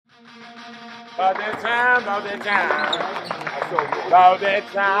All the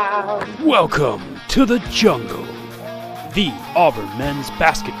time. Welcome to the jungle, the Auburn Men's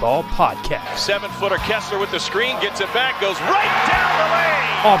Basketball Podcast. 7-footer Kessler with the screen, gets it back, goes right down the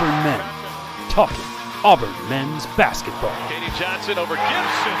lane. Auburn Men, talking Auburn Men's Basketball. Katie Johnson over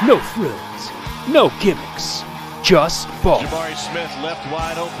Gibson. No frills, no gimmicks, just ball. Jabari Smith left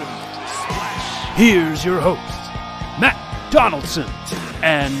wide open. Splash. Here's your hosts, Matt Donaldson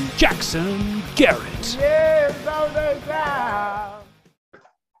and Jackson Garrett. Yes, all the time.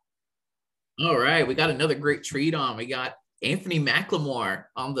 All right, we got another great treat on. We got Anfernee McLemore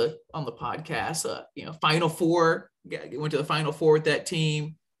on the podcast. Final Four. Went to the Final Four with that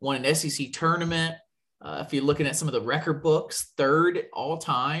team. Won an SEC tournament. If you're looking at some of the record books, third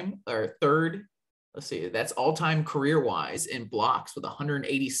all-time. Let's see, that's all-time career-wise in blocks with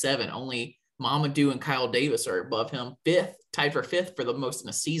 187. Only Mamadou and Kyle Davis are above him. Tied for fifth for the most in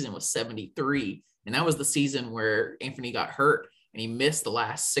a season with 73. And that was the season where Anfernee got hurt and he missed the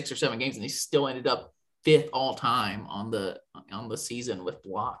last 6 or 7 games, and he still ended up fifth all-time on the season with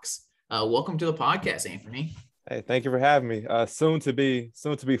blocks. Welcome to the podcast, Anfernee. Hey, thank you for having me. Soon to be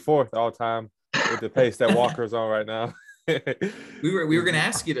fourth all-time with the pace that Walker's on right now. We were going to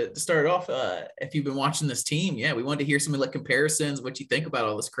ask you to start off if you've been watching this team. Yeah, we wanted to hear some like comparisons, what you think about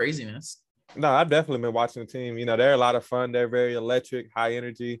all this craziness. No, I've definitely been watching the team. They're a lot of fun. They're very electric, high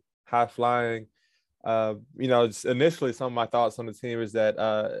energy, high flying. Just initially some of my thoughts on the team is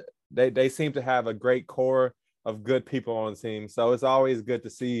that they seem to have a great core of good people on the team. So it's always good to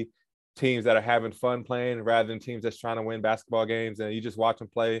see teams that are having fun playing rather than teams that's trying to win basketball games. And you just watch them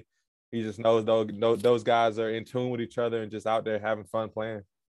play. You just know those guys are in tune with each other and just out there having fun playing.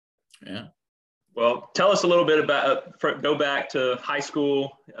 Yeah. Well, tell us a little bit about, go back to high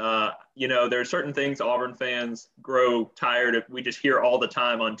school. There are certain things Auburn fans grow tired of. We just hear all the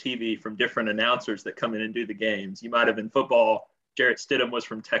time on TV from different announcers that come in and do the games. You might have in football, Jarrett Stidham was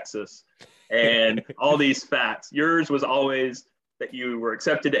from Texas, and all these facts. Yours was always that you were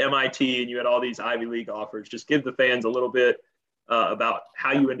accepted to MIT and you had all these Ivy League offers. Just give the fans a little bit about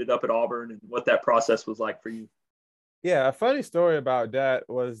how you ended up at Auburn and what that process was like for you. Yeah, a funny story about that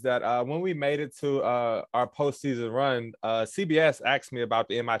was that when we made it to our postseason run, CBS asked me about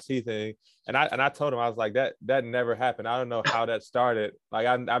the MIT thing, and I told him, I was like, that never happened. I don't know how that started. Like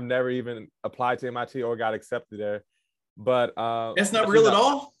I've never even applied to MIT or got accepted there. But that's not real at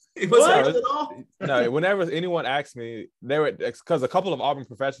all. It wasn't real at all. No, whenever anyone asked me, they were because a couple of Auburn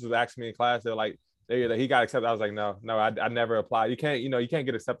professors would ask me in class. They're like, he got accepted. I was like, no, I never applied. You can't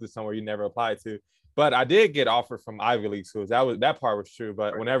get accepted somewhere you never applied to. But I did get offered from Ivy League schools. That part was true.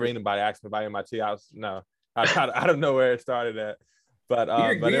 But whenever anybody asked me about MIT, I don't know where it started at. But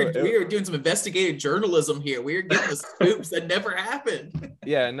we were doing some investigative journalism here. We were getting the scoops that never happened.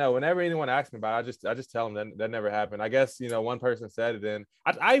 Yeah, no. Whenever anyone asks me about it, I just tell them that never happened. I guess one person said it, and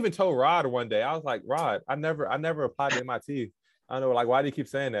I even told Rod one day. I was like, Rod, I never applied to MIT. I don't know, like, why do you keep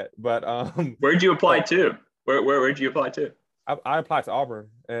saying that? But where'd you apply to? Where'd you apply to? I applied to Auburn,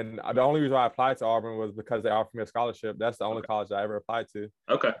 and the only reason I applied to Auburn was because they offered me a scholarship. That's the only college I ever applied to.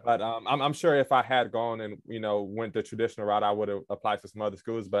 Okay. But I'm sure if I had gone and went the traditional route, I would have applied to some other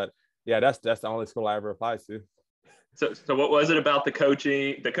schools. But yeah, that's the only school I ever applied to. So what was it about the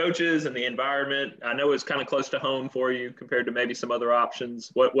coaches and the environment? I know it's kind of close to home for you compared to maybe some other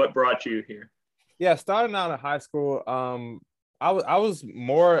options. What brought you here? Yeah, starting out in high school, I was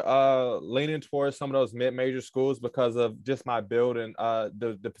more leaning towards some of those mid-major schools because of just my build and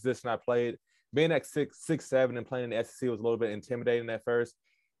the position I played. Being at 6'7" and playing in the SEC was a little bit intimidating at first.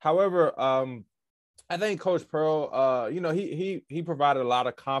 However, I think Coach Pearl, he provided a lot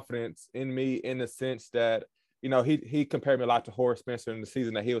of confidence in me in the sense that, he compared me a lot to Horace Spencer in the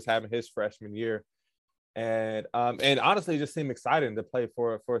season that he was having his freshman year. And honestly, it just seemed exciting to play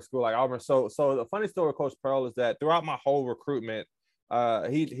for a school like Auburn. So the funny story with Coach Pearl is that throughout my whole recruitment,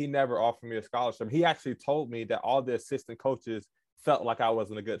 he never offered me a scholarship. He actually told me that all the assistant coaches felt like I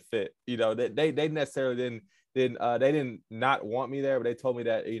wasn't a good fit. They necessarily didn't not want me there, but they told me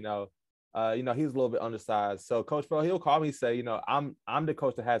that he was a little bit undersized. So Coach Pearl, he'll call me and say, I'm the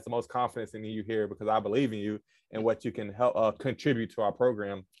coach that has the most confidence in you here because I believe in you and what you can help contribute to our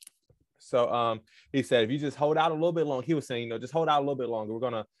program. So he said, if you just hold out a little bit longer, he was saying, just hold out a little bit longer. We're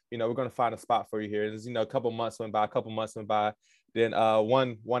gonna find a spot for you here. And a couple months went by. Then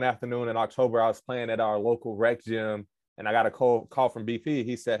one afternoon in October, I was playing at our local rec gym, and I got a call from BP.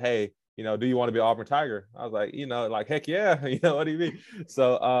 He said, hey, do you want to be Auburn Tiger? I was like, heck yeah. What do you mean?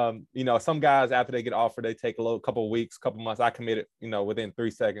 So some guys after they get offered, they take a couple weeks, couple months. I committed, within 3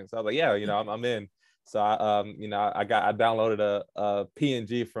 seconds. I was like, yeah, I'm in. So I downloaded a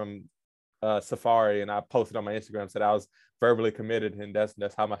PNG from safari, and I posted on my Instagram, said I was verbally committed, and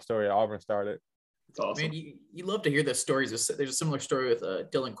that's how my story at Auburn started. It's awesome. Man, you love to hear those stories. There's a similar story with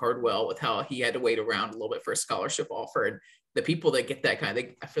Dylan Cardwell, with how he had to wait around a little bit for a scholarship offer. And the people that get that kind of,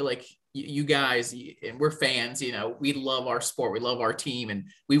 I feel like you guys, and we're fans, we love our sport. We love our team, and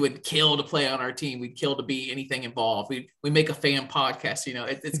we would kill to play on our team. We'd kill to be anything involved. We make a fan podcast.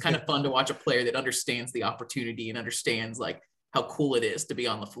 It's kind of fun to watch a player that understands the opportunity and understands like how cool it is to be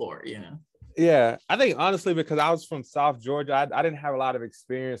on the floor, Yeah, I think honestly, because I was from South Georgia, I didn't have a lot of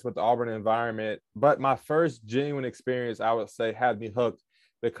experience with the Auburn environment, but my first genuine experience, I would say, had me hooked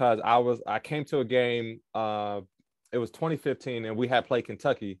because I came to a game, it was 2015, and we had played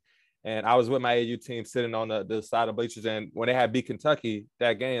Kentucky, and I was with my AU team sitting on the side of bleachers, and when they had beat Kentucky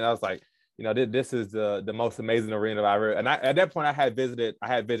that game, I was like, this is the most amazing arena I've ever. And at that point, I had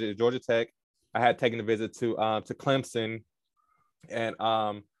visited Georgia Tech, I had taken a visit to Clemson, and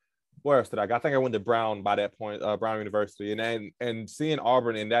where else did I go? I think I went to Brown by that point, Brown University. And seeing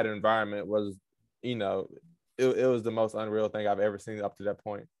Auburn in that environment was, it was the most unreal thing I've ever seen up to that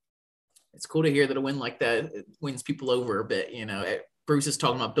point. It's cool to hear that a win like that wins people over a bit. Bruce is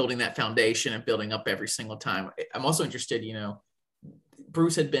talking about building that foundation and building up every single time. I'm also interested,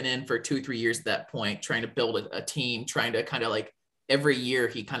 Bruce had been in for 2 or 3 years at that point, trying to build a team, trying to kind of like every year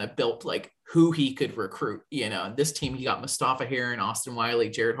he kind of built like who he could recruit, this team, he got Mustafa Heron, Austin Wiley,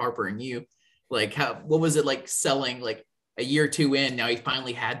 Jared Harper, and you. Like, what was it like selling like a year or two in? Now he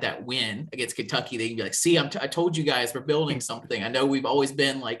finally had that win against Kentucky. They can be like, see, I told you guys we're building something. I know we've always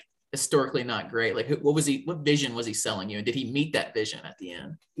been like historically not great. Like, what vision was he selling you? And did he meet that vision at the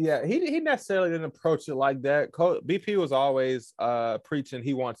end? Yeah, he necessarily didn't approach it like that. BP was always preaching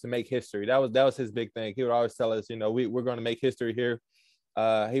he wants to make history. That was his big thing. He would always tell us, we're going to make history here.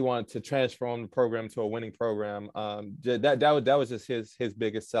 He wanted to transform the program to a winning program. That was just his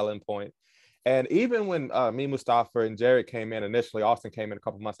biggest selling point. And even when me, Mustafa, and Jared came in initially, Austin came in a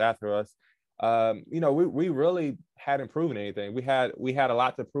couple months after us. We really hadn't proven anything. We had a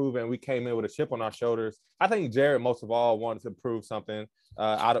lot to prove, and we came in with a chip on our shoulders. I think Jared most of all wanted to prove something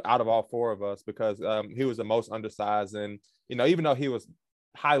out of all 4 of us, because he was the most undersized, and even though he was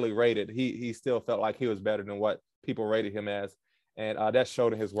highly rated, he still felt like he was better than what people rated him as. And that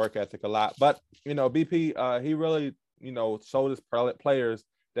showed in his work ethic a lot. But, BP, he really, showed his players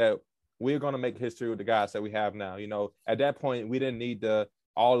that we're going to make history with the guys that we have now. At that point, we didn't need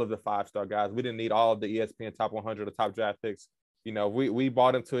all of the 5-star guys. We didn't need all of the ESPN top 100 or top draft picks. We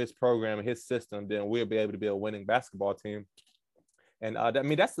bought into his program and his system, then we'll be able to be a winning basketball team. And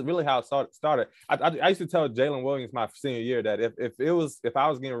that's really how it started. I used to tell Jalen Williams my senior year that if I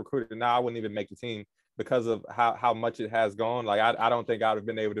was getting recruited now, I wouldn't even make the team, because of how much it has gone. Like, I don't think I would have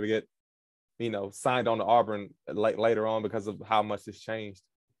been able to get, signed on to Auburn later on because of how much it's changed.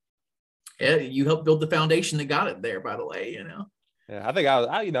 Yeah, you helped build the foundation that got it there, by the way, Yeah, I think I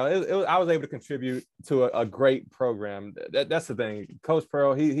was able to contribute to a great program. That's the thing. Coach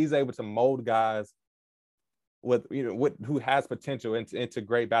Pearl, he's able to mold guys with who has potential into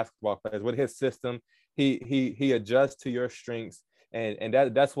great basketball players. With his system, he adjusts to your strengths, and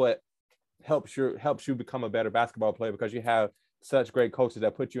that's what helps you become a better basketball player, because you have such great coaches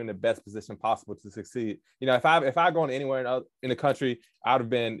that put you in the best position possible to succeed. If I gone anywhere in the country, I would have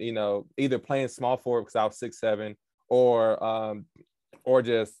been, either playing small forward because I was 6'7", or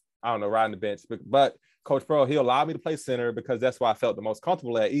just, I don't know, riding the bench. But Coach Pearl, he allowed me to play center because that's why I felt the most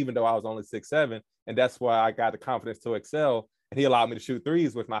comfortable at, even though I was only 6'7", and that's why I got the confidence to excel. And he allowed me to shoot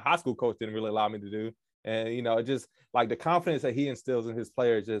threes, which my high school coach didn't really allow me to do. And, it just like the confidence that he instills in his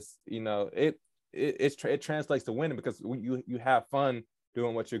players, just, it translates to winning, because you have fun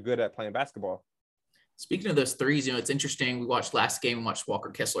doing what you're good at, playing basketball. Speaking of those threes, it's interesting. We watched last game, we watched Walker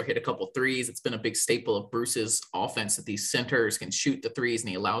Kessler hit a couple threes. It's been a big staple of Bruce's offense that these centers can shoot the threes, and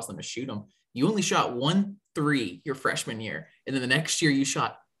he allows them to shoot them. You only shot 1 3 your freshman year. And then the next year you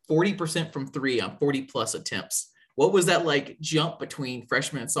shot 40% from 3 on 40 plus attempts. What was that like jump between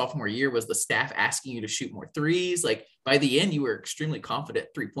freshman and sophomore year? Was the staff asking you to shoot more threes? Like, by the end, you were extremely confident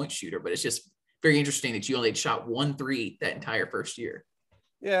 3-point shooter, but it's just very interesting that you only shot 1 3 that entire first year.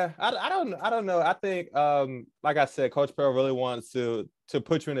 Yeah, I don't know. I think, like I said, Coach Pearl really wants to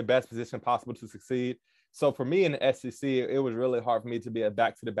put you in the best position possible to succeed. So for me in the SEC, it was really hard for me to be a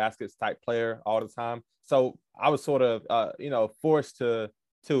back to the baskets type player all the time. So I was sort of, forced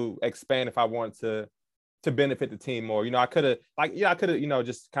to expand if I wanted to benefit the team more. I could have,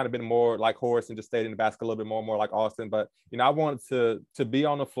 just kind of been more like Horace and just stayed in the basket a little bit more like Austin. But, I wanted to be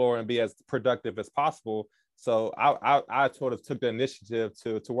on the floor and be as productive as possible. So I sort of took the initiative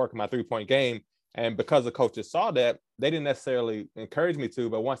to work on my 3-point game. And because the coaches saw that, they didn't necessarily encourage me to,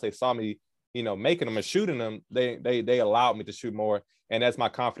 but once they saw me making them and shooting them, they allowed me to shoot more. And as my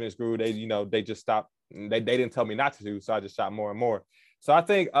confidence grew, they just stopped. They didn't tell me not to do, so I just shot more and more. So I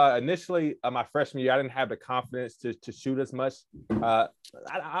think initially my freshman year, I didn't have the confidence to shoot as much. I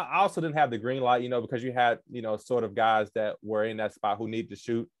also didn't have the green light, because you had, sort of guys that were in that spot who needed to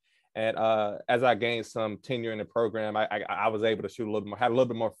shoot. And as I gained some tenure in the program, I was able to shoot a little more, had a little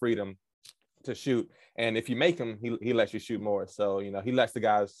bit more freedom to shoot. And if you make him, he lets you shoot more. So, he lets the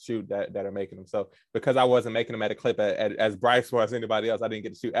guys shoot that are making them. So because I wasn't making them at a clip as Bryce was anybody else, I didn't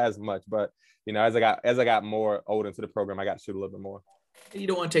get to shoot as much. But, as I got more older into the program, I got to shoot a little bit more. You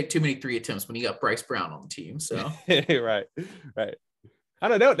don't want to take too many 3 attempts when you got Bryce Brown on the team. So right.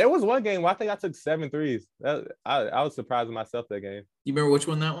 I know there was one game where I think I took 7 threes. I was surprised with myself that game. You remember which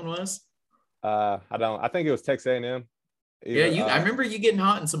one that one was? I don't. I think it was Texas A&M. Yeah, I remember you getting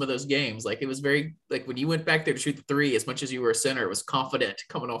hot in some of those games. Like it was very like when you went back there to shoot the 3, as much as you were a center, it was confident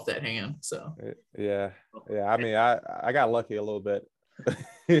coming off that hand. So yeah. I mean, I got lucky a little bit.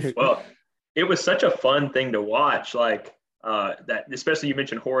 Well, it was such a fun thing to watch. Like that, especially you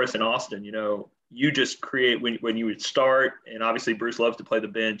mentioned Horace and Austin. You just create when you would start, and obviously Bruce loves to play the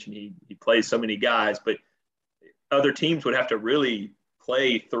bench, and he plays so many guys, but other teams would have to really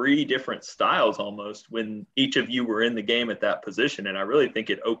play 3 different styles almost when each of you were in the game at that position. And I really think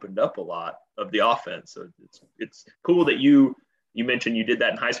it opened up a lot of the offense. So it's cool that you mentioned you did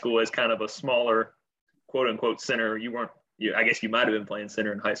that in high school as kind of a smaller quote unquote center. I guess you might've been playing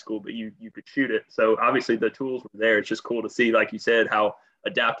center in high school, but you could shoot it. So obviously the tools were there. It's just cool to see, like you said, how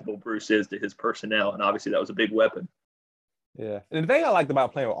adaptable Bruce is to his personnel. And obviously that was a big weapon. Yeah. And the thing I liked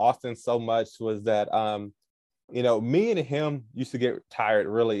about playing with Austin so much was that, me and him used to get tired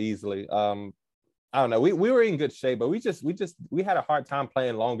really easily. I don't know. We were in good shape, but we had a hard time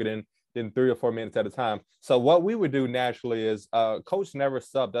playing longer than 3 or 4 minutes at a time. So what we would do naturally is coach never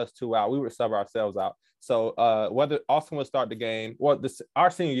subbed us 2 out. We would sub ourselves out. So whether Austin would start the game,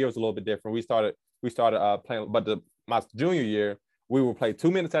 our senior year was a little bit different. We started playing, but my junior year, we would play 2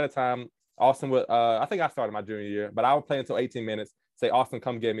 minutes at a time. Austin would, I think I started my junior year, but I would play until 18 minutes. Say, Austin,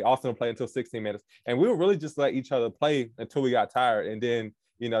 come get me. Austin would play until 16 minutes. And we would really just let each other play until we got tired, and then,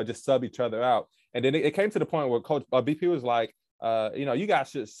 just sub each other out. And then it came to the point where Coach BP was like, you guys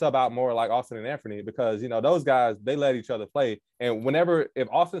should sub out more like Austin and Anfernee, because, those guys, they let each other play. And if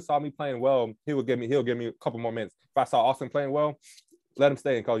Austin saw me playing well, he'll give me a couple more minutes. If I saw Austin playing well, let him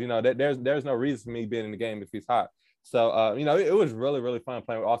stay in, because, there's no reason for me being in the game if he's hot. So, it was really, really fun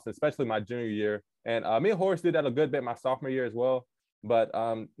playing with Austin, especially my junior year. And me and Horace did that a good bit my sophomore year as well. But,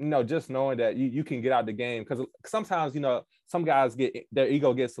 just knowing that you can get out the game, because sometimes, some guys their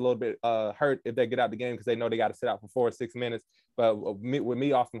ego gets a little bit hurt if they get out the game because they know they got to sit out for 4 or 6 minutes. But with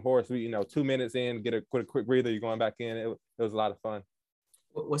me, Austin, Horace, we, 2 minutes in, get a quick breather, you're going back in. It was a lot of fun.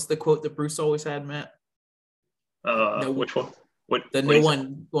 What's the quote that Bruce always had, Matt? Which one?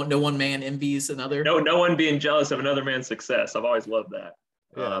 No one man envies another. No one being jealous of another man's success. I've always loved that.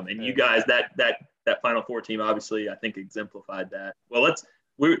 You guys, that Final Four team, obviously, I think exemplified that. Well,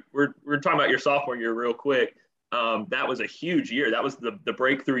 we're talking about your sophomore year real quick. That was a huge year. That was the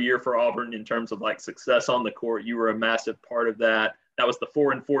breakthrough year for Auburn in terms of like success on the court. You were a massive part of that. That was the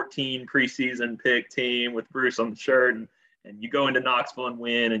 4-14 preseason pick team with Bruce on the shirt, and you go into Knoxville and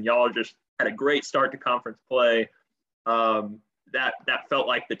win, and y'all just had a great start to conference play. That felt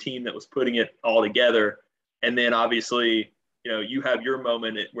like the team that was putting it all together. And then obviously, you have your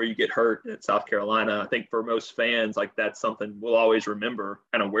moment where you get hurt at South Carolina. I think for most fans, like that's something we'll always remember,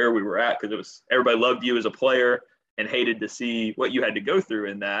 kind of where we were at, because everybody loved you as a player and hated to see what you had to go through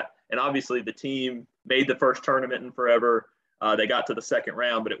in that. And obviously the team made the first tournament in forever. They got to the second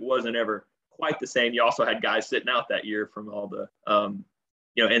round, but it wasn't ever quite the same. You also had guys sitting out that year from all the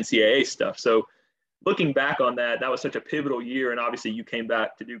NCAA stuff. So looking back on that was such a pivotal year. And obviously you came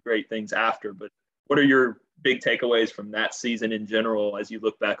back to do great things after. But what are your big takeaways from that season in general as you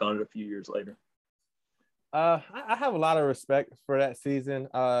look back on it a few years later? I have a lot of respect for that season.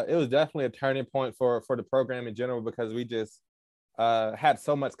 It was definitely a turning point for the program in general, because we just had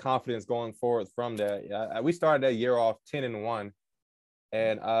so much confidence going forward from that. We started that year off 10-1,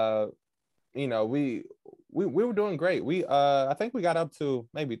 and we were doing great. I think we got up to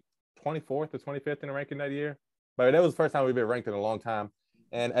maybe 24th or 25th in the ranking that year, but that was the first time we've been ranked in a long time.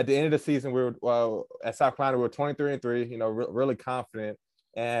 And at the end of the season, we were at South Carolina, we were 23-3, really confident.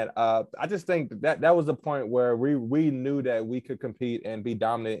 And I just think that was the point where we knew that we could compete and be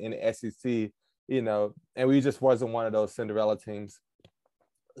dominant in the SEC, and we just wasn't one of those Cinderella teams.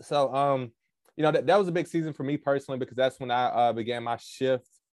 So, that was a big season for me personally, because that's when I began my shift,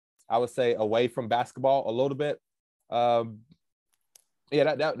 I would say, away from basketball a little bit.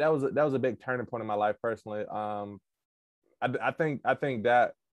 Yeah, that was a big turning point in my life personally. I think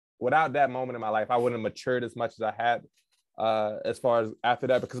that without that moment in my life, I wouldn't have matured as much as I had as far as after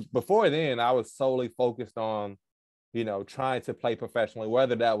that, because before then I was solely focused on, trying to play professionally,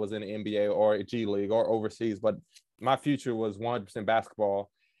 whether that was in the NBA or a G League or overseas. But my future was 100% basketball.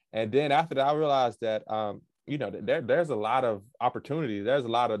 And then after that, I realized that, there's a lot of opportunity. There's a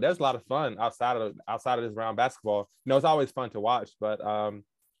lot of fun outside of this round basketball. It's always fun to watch, but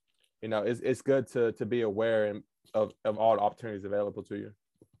it's good to be aware of all the opportunities available to you.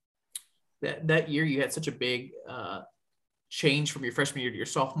 That year you had such a big change from your freshman year to your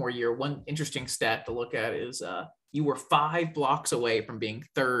sophomore year. One interesting stat to look at is you were 5 blocks away from being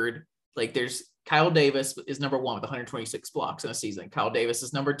third. Like, there's Kyle Davis is number 1 with 126 blocks in a season. Kyle Davis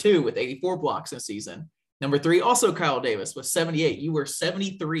is number 2 with 84 blocks in a season. Number 3, also Kyle Davis with 78. You were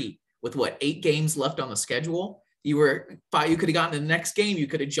 73 with 8 games left on the schedule. You were 5. You could have gotten the next game. You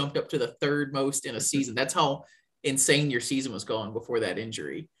could have jumped up to the third most in a season. That's how insane your season was going before that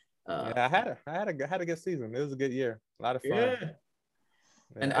injury. I had a good season. It was a good year. A lot of fun. Yeah.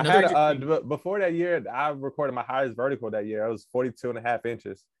 And I had before that year, I recorded my highest vertical that year. It was 42.5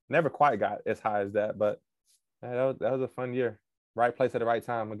 inches. Never quite got as high as that, but that was a fun year. Right place at the right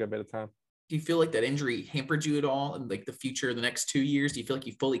time, a good bit of time. Do you feel like that injury hampered you at all in like the future, the next 2 years? Do you feel like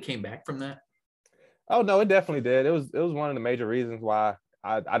you fully came back from that? Oh no, it definitely did. It was one of the major reasons why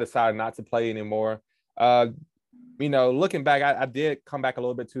I decided not to play anymore. Looking back, I did come back a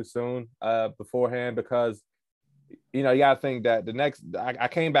little bit too soon beforehand, because you got to think that I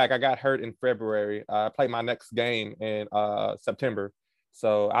came back, I got hurt in February. I played my next game in September.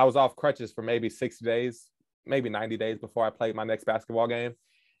 So I was off crutches for maybe 60 days, maybe 90 days before I played my next basketball game.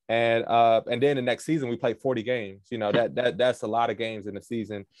 And then the next season we played 40 games. That's a lot of games in the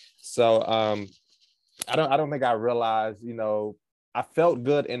season. So I don't think I realized, I felt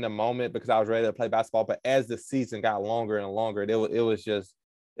good in the moment because I was ready to play basketball. But as the season got longer and longer,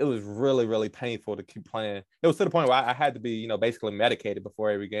 it was really, really painful to keep playing. It was to the point where I had to be, basically medicated before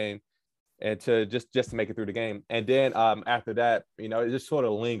every game, and to just to make it through the game. And then after that, it just sort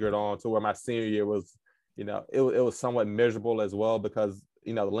of lingered on to where my senior year was, it was somewhat miserable as well, because,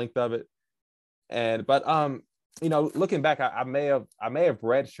 the length of it. But looking back, I may have medical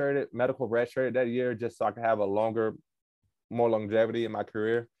redshirted that year just so I could have more longevity in my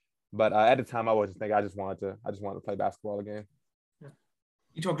career. But at the time, I wasn't thinking. I just wanted to play basketball again.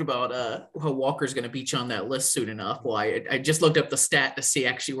 You talked about how Walker's going to beat you on that list soon enough. Well, I just looked up the stat to see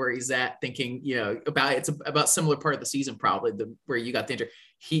actually where he's at, thinking, it's about similar part of the season, probably where you got the injury.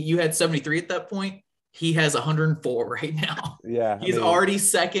 You had 73 at that point. He has 104 right now. Yeah. He's already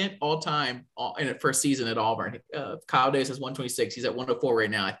second all time in the first season at Auburn. Kyle Davis has 126. He's at 104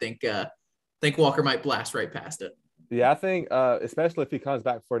 right now. I think Walker might blast right past it. Yeah, I think especially if he comes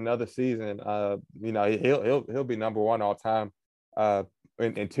back for another season, he'll be number 1 all time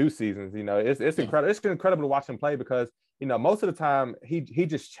in 2 seasons. It's incredible. It's incredible to watch him play because most of the time he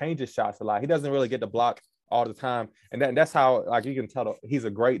just changes shots a lot. He doesn't really get the block all the time, and that's how, like, you can tell he's a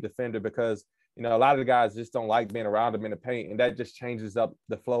great defender, because a lot of the guys just don't like being around him in the paint, and that just changes up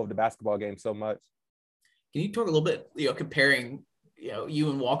the flow of the basketball game so much. Can you talk a little bit, comparing, you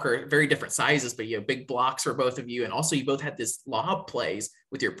and Walker, very different sizes, but big blocks for both of you. And also you both had this lob plays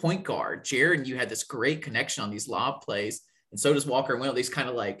with your point guard, Jared, and you had this great connection on these lob plays. And so does Walker. And one of these kind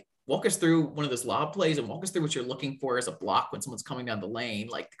of like, walk us through one of those lob plays and walk us through what you're looking for as a block when someone's coming down the lane,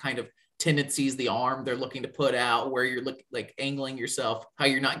 like the kind of tendencies, the arm they're looking to put out, where you're like angling yourself, how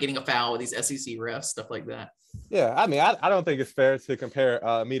you're not getting a foul with these SEC refs, stuff like that. Yeah, I mean, I don't think it's fair to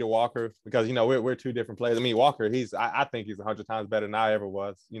compare me to Walker, because we're 2 different players. I mean, Walker, I think he's 100 times better than I ever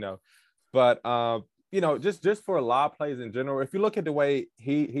was, But just for lob plays in general, if you look at the way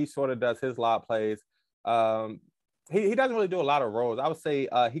he sort of does his lob plays, he doesn't really do a lot of rolls. I would say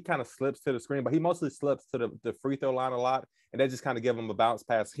he kind of slips to the screen, but he mostly slips to the free throw line a lot, and that just kind of give him a bounce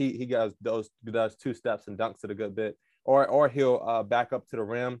pass. He does 2 steps and dunks it a good bit, or he'll back up to the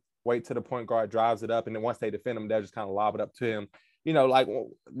rim, wait till the point guard drives it up, and then once they defend him, they'll just kind of lob it up to him.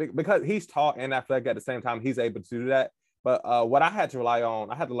 Because he's tall and athletic at the same time, he's able to do that. But what I had to rely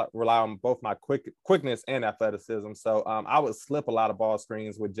on both my quickness and athleticism. So I would slip a lot of ball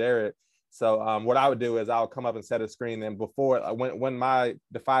screens with Jared. So what I would do is I would come up and set a screen, and before when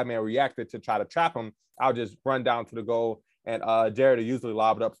the 5-man reacted to try to trap him, I'll just run down to the goal, and Jared will usually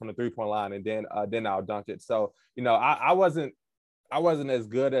lob it up from the 3-point line, and then I'll dunk it. So I wasn't as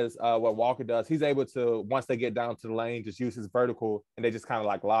good as what Walker does. He's able to, once they get down to the lane, just use his vertical, and they just kind of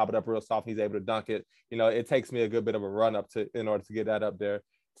like lob it up real soft. He's able to dunk it. It takes me a good bit of a run up in order to get that up there.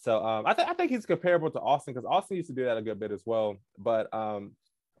 So I think he's comparable to Austin, because Austin used to do that a good bit as well. But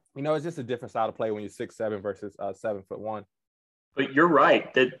it's just a different style of play when you're 6'7" versus 7'1". But you're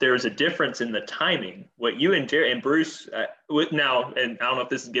right that there's a difference in the timing. What you and Jared and Bruce now, and I don't know if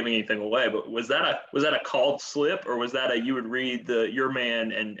this is giving anything away, but was that a called slip, or was that you would read your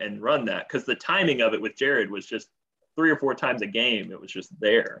man and run that? Because the timing of it with Jared was just 3 or 4 times a game. It was just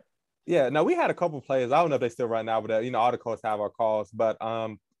there. Yeah, no, we had a couple plays. I don't know if they still run now, but all the coaches have our calls. But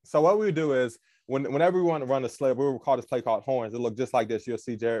so what we would do is whenever we want to run a slip, we would call this play called horns. It looked just like this. You'll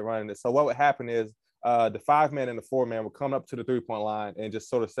see Jared running it. So what would happen is the 5-man and the 4-man would come up to the 3-point line and just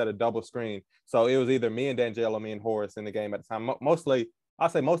sort of set a double screen. So it was either me and D'Angelo or me and Horace in the game at the time. Mostly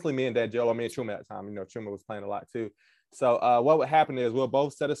me and D'Angelo or me and Chuma at the time. Chuma was playing a lot too. So what would happen is we'll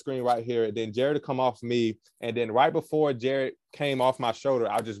both set a screen right here, and then Jared would come off me, and then right before Jared came off my shoulder,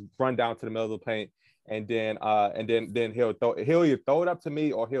 I'll just run down to the middle of the paint, and then he'll either throw it up to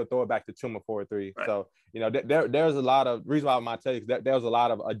me or he'll throw it back to Chuma for a 3. Right. So there's a lot of reason why I might tell you that there was a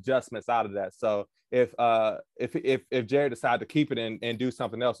lot of adjustments out of that. So if Jared decided to keep it and do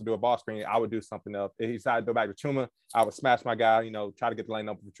something else, to do a ball screen, I would do something else. If he decided to go back to Chuma, I would smash my guy, try to get the lane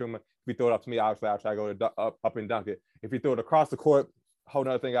open for Chuma. If he throw it up to me, obviously I'll try to go up and dunk it. If he threw it across the court, whole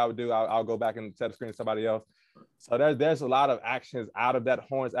other thing I would do, I'll go back and set a screen to somebody else. So there's a lot of actions out of that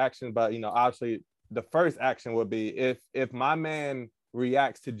horns action, but obviously the first action would be if my man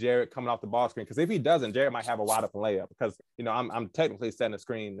reacts to Jared coming off the ball screen, because if he doesn't, Jared might have a wide open layup, because I'm technically setting a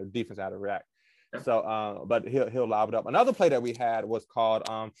screen, the defense had to react. So but he'll lob it up. Another play that we had was called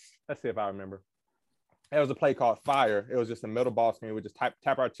let's see if I remember. It was a play called Fire. It was just a middle ball screen. We just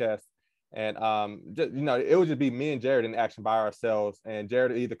tap our chest, and it would just be me and Jared in action by ourselves, and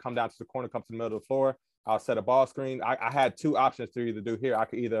Jared would either come down to the corner, come to the middle of the floor. I'll set a ball screen. I had 2 options to either do here. I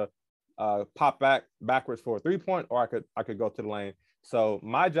could either pop backwards for a 3-point, or I could go to the lane. So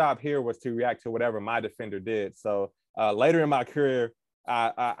my job here was to react to whatever my defender did. So later in my career,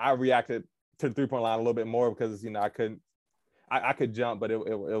 I reacted to the 3-point line a little bit more, because I could jump, but it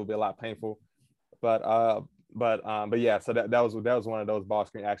would be a lot painful. But yeah, so that was one of those ball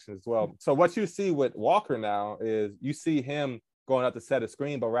screen actions as well. So what you see with Walker now is you see him going up to set a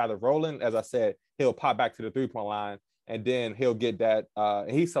screen, but rather rolling. As I said, he'll pop back to the 3-point line, and then he'll get that.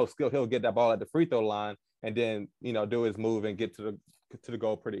 He's so skilled, he'll get that ball at the free throw line, and then do his move and get to the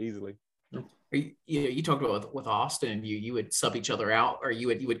goal pretty easily. You talked about with Austin, you would sub each other out, or you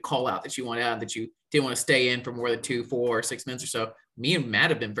would call out that you wanted out, that you didn't want to stay in for more than 2, 4, or 6 minutes or so. Me and Matt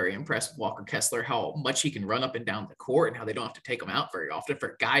have been very impressed with Walker Kessler, how much he can run up and down the court, and how they don't have to take him out very often for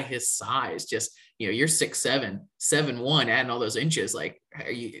a guy his size. Just you're 6'7", 7'1", adding all those inches. Like, are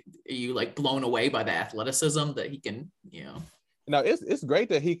you like blown away by the athleticism that he can? It's great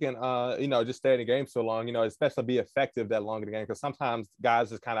that he can, just stay in the game so long, especially be effective that long in the game, because sometimes guys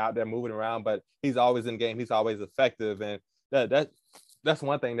just kind of out there moving around, but he's always in the game. He's always effective. And that's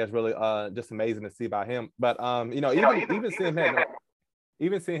one thing that's really just amazing to see by him. But,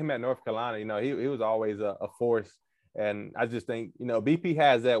 even seeing him at North Carolina, he was always a force. And I just think, BP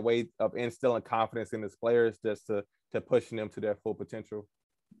has that way of instilling confidence in his players, just to pushing them to their full potential.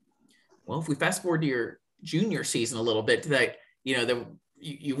 Well, if we fast forward to your junior season a little bit, that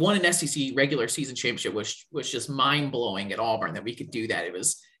you won an SEC regular season championship, which was just mind-blowing at Auburn that we could do that. It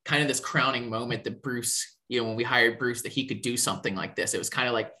was kind of this crowning moment that Bruce, when we hired Bruce, that he could do something like this. It was kind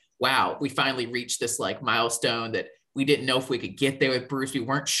of like, wow, we finally reached this like milestone that we didn't know if we could get there with Bruce. We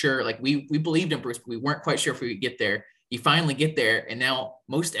weren't sure. Like we believed in Bruce, but we weren't quite sure if we could get there. You finally get there, and now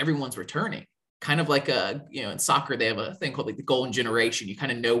most everyone's returning. Kind of like in soccer, they have a thing called like the golden generation. You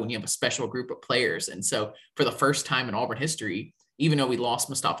kind of know when you have a special group of players. And so for the first time in Auburn history, even though we lost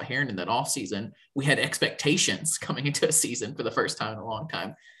Mustafa Heron in that off season, we had expectations coming into a season for the first time in a long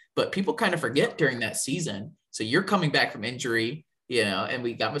time. But people kind of forget during that season. So you're coming back from injury, and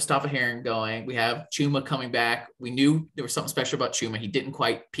we got Mustafa Heron going. We have Chuma coming back. We knew there was something special about Chuma. He didn't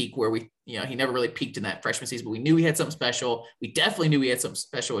quite peak where he never really peaked in that freshman season, but we knew he had something special. We definitely knew he had something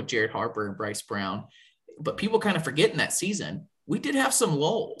special with Jared Harper and Bryce Brown. But people kind of forget in that season, we did have some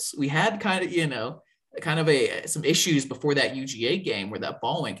lulls. We had kind of some issues before that UGA game where that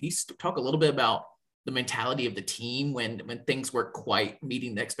ball went. Can you talk a little bit about the mentality of the team when things weren't quite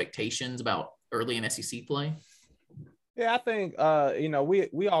meeting the expectations about early in SEC play? Yeah, I think,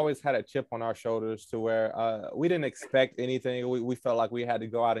 we always had a chip on our shoulders to where we didn't expect anything. We felt like we had to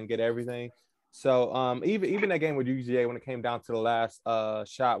go out and get everything. So even that game with UGA, when it came down to the last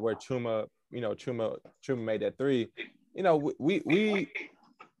shot where Chuma made that 3,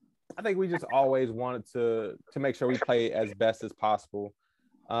 I think we just always wanted to make sure we play as best as possible.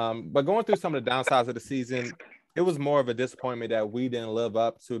 But going through some of the downsides of the season, it was more of a disappointment that we didn't live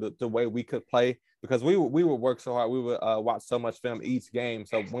up to the way we could play, because we would work so hard. We would watch so much film each game.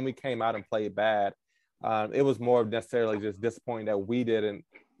 So when we came out and played bad, it was more necessarily just disappointing that we didn't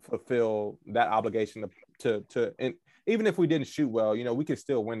fulfill that obligation and even if we didn't shoot well, we could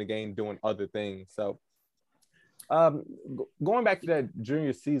still win the game doing other things. So going back to that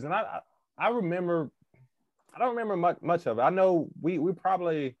junior season, I remember, I don't remember much of it. I know we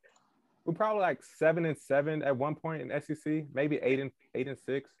probably like 7-7 at one point in SEC, maybe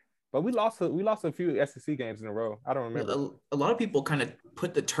 8-6. But we lost a few SEC games in a row. I don't remember. A lot of people kind of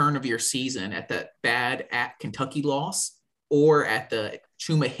put the turn of your season at that bad at Kentucky loss or at the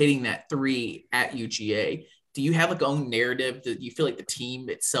Chuma hitting that 3 at UGA. Do you have like own narrative that you feel like the team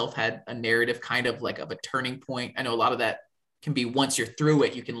itself had a narrative kind of like of a turning point? I know a lot of that can be once you're through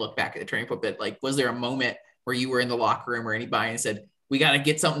it, you can look back at the turning point, but like, was there a moment where you were in the locker room or anybody and said, we got to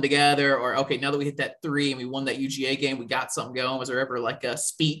get something together, or, okay, now that we hit that 3 and we won that UGA game, we got something going? Was there ever like a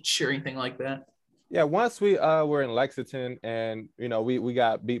speech or anything like that? Yeah, once we were in Lexington and, we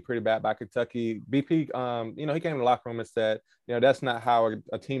got beat pretty bad by Kentucky, BP, he came in the locker room and said, that's not how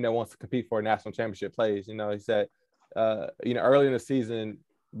a team that wants to compete for a national championship plays. He said, early in the season,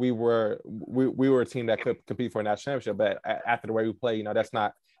 we were a team that could compete for a national championship, but after the way we play, that's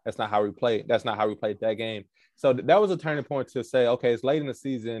not how we play. That's not how we played that game. So that was a turning point to say, okay, it's late in the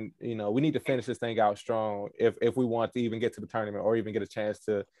season. We need to finish this thing out strong if we want to even get to the tournament or even get a chance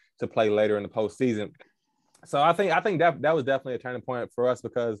to play later in the postseason. So I think that was definitely a turning point for us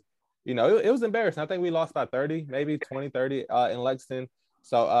because, it was embarrassing. I think we lost by 30, maybe 20, 30 in Lexington.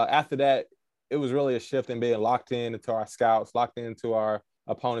 So after that, it was really a shift in being locked in into our scouts, locked into our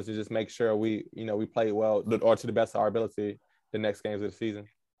opponents to just make sure we played well or to the best of our ability the next games of the season.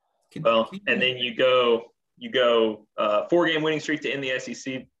 Well, and then you go 4-game winning streak to end the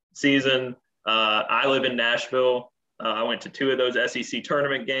SEC season. I live in Nashville. I went to 2 of those SEC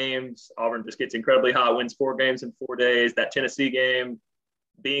tournament games. Auburn just gets incredibly hot, wins 4 games in 4 days. That Tennessee game,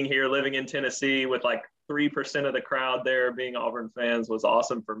 being here, living in Tennessee with like 3% of the crowd there being Auburn fans was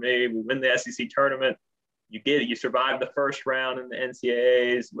awesome for me. We win the SEC tournament. You survive the first round in the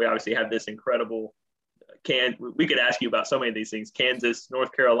NCAAs. We obviously have this incredible we could ask you about so many of these things, Kansas,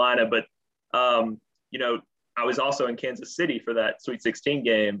 North Carolina, but I was also in Kansas City for that Sweet 16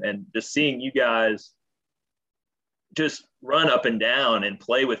 game, and just seeing you guys just run up and down and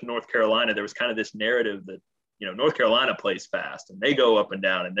play with North Carolina, there was kind of this narrative that, North Carolina plays fast and they go up and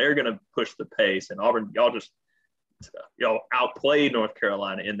down and they're going to push the pace, and Auburn, y'all outplayed North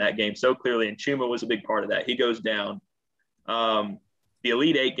Carolina in that game so clearly, and Chuma was a big part of that. He goes down. The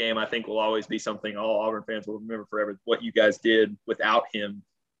Elite Eight game, I think, will always be something all Auburn fans will remember forever, what you guys did without him.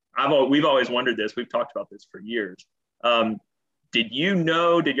 We've always wondered this. We've talked about this for years. Did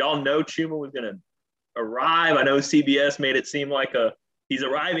y'all know Chuma was going to arrive? I know CBS made it seem like he's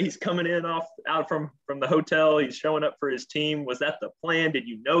arriving, he's coming in out from the hotel, he's showing up for his team. Was that the plan? Did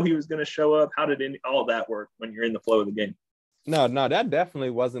you know he was going to show up? How did all that work when you're in the flow of the game? No, that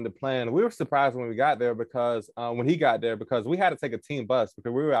definitely wasn't the plan. We were surprised when we got there because when he got there, because we had to take a team bus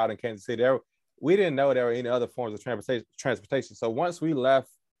because we were out in Kansas City. We didn't know there were any other forms of transportation. So once we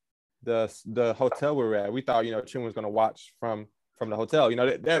left the hotel we were at, we thought, Chuma was going to watch from the hotel.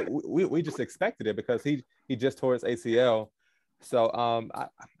 We just expected it because he just tore his ACL. So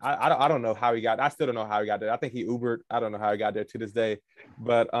I don't know how he got. I still don't know how he got there. I think he Ubered. I don't know how he got there to this day.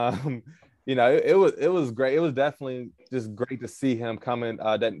 But it was great. It was definitely just great to see him coming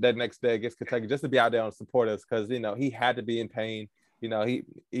that next day against Kentucky, just to be out there and support us because he had to be in pain. He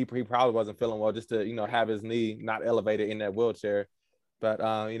probably wasn't feeling well just to have his knee not elevated in that wheelchair. But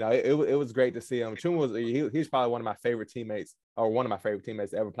it was great to see him. Chuma he's probably one of my favorite teammates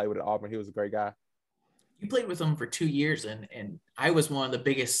to ever play with at Auburn. He was a great guy. You played with him for 2 years, and I was one of the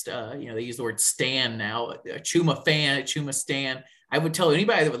biggest, they use the word stan now, a Chuma fan, a Chuma stan. I would tell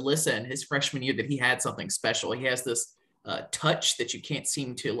anybody that would listen his freshman year that he had something special. He has this touch that you can't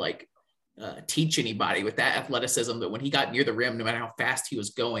seem to teach anybody with that athleticism, that when he got near the rim, no matter how fast he was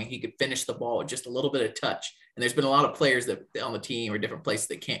going, he could finish the ball with just a little bit of touch. And there's been a lot of players that on the team or different places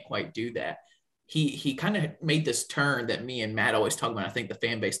that can't quite do that. He kind of made this turn that me and Matt always talk about. I think the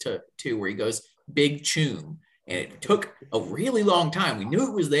fan base too, where he goes big Chum, and it took a really long time. We knew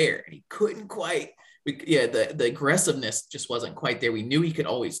it was there, and he couldn't quite. The aggressiveness just wasn't quite there. We knew he could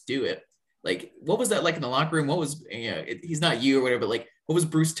always do it. Like, what was that like in the locker room? What was he's not you or whatever, but like, what was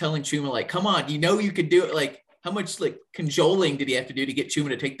Bruce telling Chuma? Like, come on, you could do it. Like, how much cajoling did he have to do to get Chuma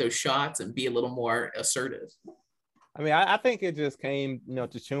to take those shots and be a little more assertive? I mean, I think it just came, to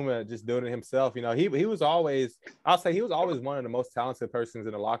Chuma just doing it himself. He was always, I'll say he was always one of the most talented persons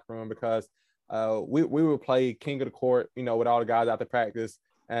in the locker room because we would play king of the court, you know, with all the guys out to practice.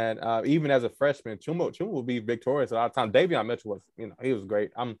 And even as a freshman, Chuma would be victorious a lot of times. Davion Mitchell was, you know, he was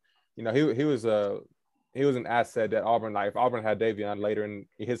great. You know, he was an asset that Auburn, like if Auburn had Davion later in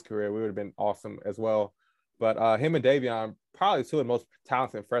his career, we would have been awesome as well. But him and Davion, probably two of the most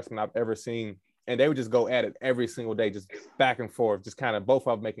talented freshmen I've ever seen. And they would just go at it every single day, just back and forth, just kind of both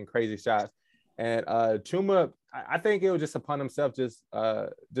of them making crazy shots. And Chuma, I think it was just upon himself, just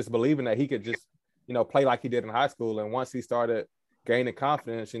believing that he could just, you know, play like he did in high school. And once he started gaining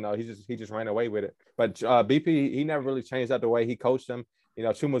confidence, you know, he just ran away with it. But BP, he never really changed out the way he coached him. You know,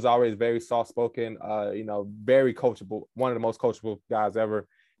 Chuma was always very soft-spoken, you know, very coachable, one of the most coachable guys ever.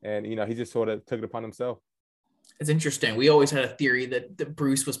 And, you know, he just sort of took it upon himself. It's interesting. We always had a theory that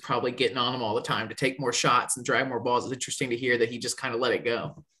Bruce was probably getting on him all the time to take more shots and drive more balls. It's interesting to hear that he just kind of let it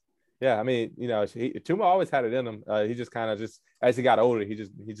go. Yeah, I mean, you know, Chuma always had it in him. He just kind of as he got older, he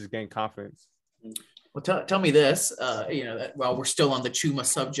just gained confidence. Well, tell me this, you know, that while we're still on the Chuma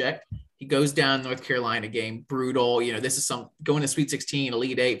subject, he goes down North Carolina game, brutal. You know, this is going to Sweet 16,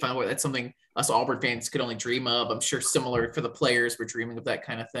 Elite Eight, Final Four. That's something us Auburn fans could only dream of. I'm sure similar for the players, we're dreaming of that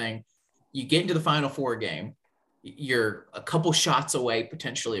kind of thing. You get into the Final Four game, you're a couple shots away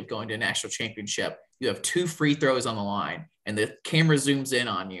potentially of going to a national championship. You have 2 free throws on the line, and the camera zooms in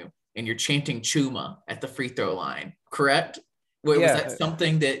on you, and you're chanting Chuma at the free throw line, correct? Was that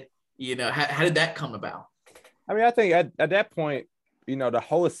something that, you know, how did that come about? I mean, I think at that point, you know, the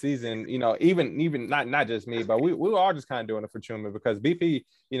whole season, you know, even not just me, but we were all just kind of doing it for Chuma because BP,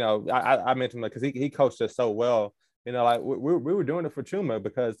 you know, I mentioned because he coached us so well, you know, like we were doing it for Chuma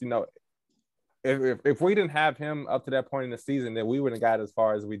because, you know, if we didn't have him up to that point in the season, then we wouldn't have got as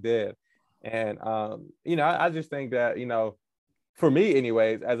far as we did. And, you know, I just think that, you know, for me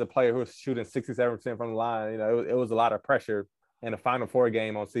anyways, as a player who was shooting 67% from the line, you know, it was a lot of pressure in a Final Four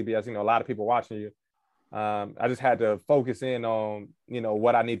game on CBS, you know, a lot of people watching you. I just had to focus in on, you know,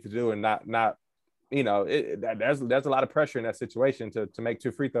 what I need to do and not, you know, there's a lot of pressure in that situation to make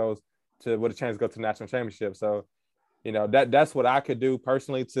 2 free throws with a chance to go to the national championship. So, you know, that's what I could do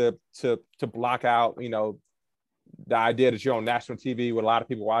personally to block out, you know, the idea that you're on national TV with a lot of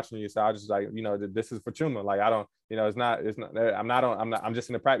people watching you. So I just like, you know, this is for Chuma. Like, I don't, you know, I'm just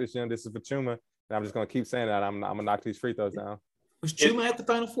in the practice gym. This is for Chuma. And I'm just going to keep saying that I'm going to knock these free throws down. Was Chuma at the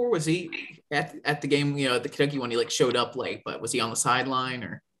Final Four? Was he at the game, you know, the Kentucky one, he like showed up late, but was he on the sideline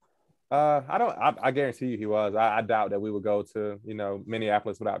or? I guarantee you he was. I doubt that we would go to, you know,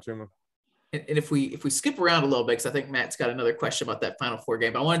 Minneapolis without Chuma. And if we skip around a little bit, because I think Matt's got another question about that Final Four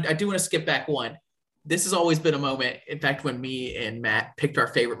game, but I do want to skip back one. This has always been a moment. In fact, when me and Matt picked our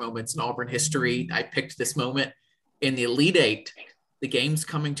favorite moments in Auburn history, I picked this moment in the Elite Eight. The game's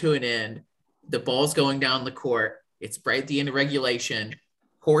coming to an end. The ball's going down the court. It's right at the end of regulation.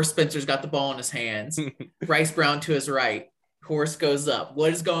 Horace Spencer's got the ball in his hands. Bryce Brown to his right. Horace goes up.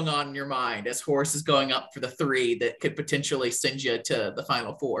 What is going on in your mind as Horace is going up for the 3 that could potentially send you to the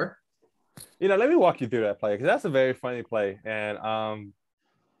Final Four? You know, let me walk you through that play because that's a very funny play, and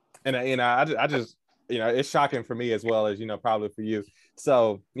you know, I just, you know, it's shocking for me as well as, you know, probably for you.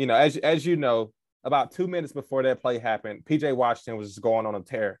 So, you know, as you know, about 2 minutes before that play happened, PJ Washington was just going on a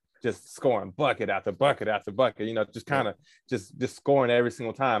tear, just scoring bucket after bucket after bucket. You know, just kind of just scoring every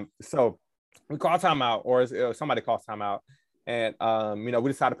single time. So we call timeout, or somebody calls timeout, and you know,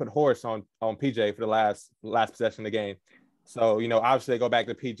 we decided to put Horace on PJ for the last possession of the game. So, you know, obviously they go back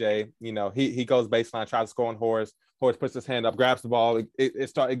to PJ, you know, he goes baseline, tries to score on Horace. Horace puts his hand up, grabs the ball.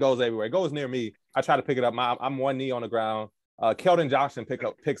 It goes everywhere. It goes near me. I try to pick it up. I'm one knee on the ground. Keldon Johnson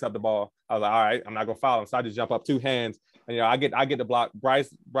picks up the ball. I was like, all right, I'm not going to foul him. So I just jump up 2 hands. And, you know, I get the block.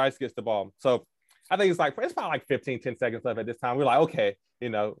 Bryce gets the ball. So I think it's probably like 10 seconds left at this time. We're like, okay, you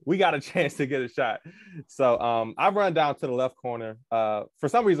know, we got a chance to get a shot. So I run down to the left corner. For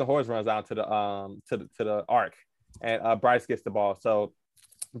some reason, Horace runs down to the arc. And Bryce gets the ball. So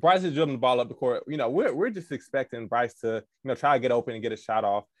Bryce is dribbling the ball up the court. You know, we're just expecting Bryce to, you know, try to get open and get a shot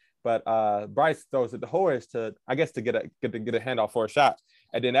off. But Bryce throws it to Horace to get a handoff for a shot.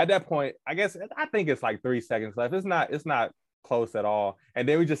 And then at that point, I think it's like 3 seconds left. It's not close at all. And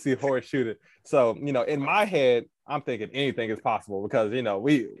then we just see Horace shoot it. So, you know, in my head, I'm thinking anything is possible because, you know,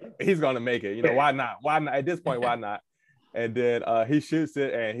 he's going to make it. You know, why not? Why not? At this point, why not? And then he shoots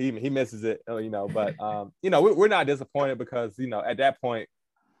it and he misses it, you know, but, you know, we're not disappointed because, you know, at that point,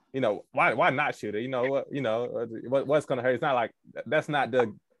 you know, why not shoot it? You know, what's going to hurt? It's not like that's not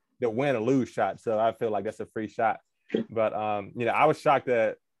the win or lose shot. So I feel like that's a free shot. But, you know, I was shocked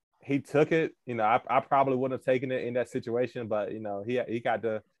that he took it. You know, I probably wouldn't have taken it in that situation, but, you know, he got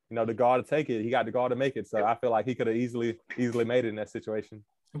the, you know, the guard to take it. He got the guard to make it. So I feel like he could have easily made it in that situation.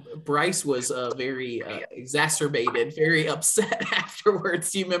 Bryce was very exacerbated, very upset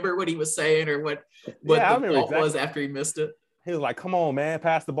afterwards. Do you remember what he was saying or what Yeah, the thought was after he missed it? He was like, "Come on, man,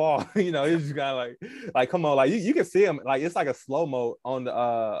 pass the ball." You know, he's just kind of like, "Come on!" Like you can see him, like it's like a slow mo on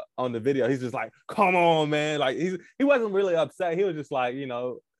the video. He's just like, "Come on, man!" Like he wasn't really upset. He was just like, you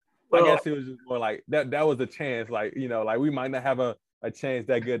know, I guess he was just more like that was a chance. Like, you know, like we might not have a chance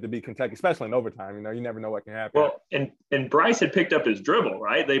that good to beat Kentucky, especially in overtime. You know, you never know what can happen. Well, and Bryce had picked up his dribble,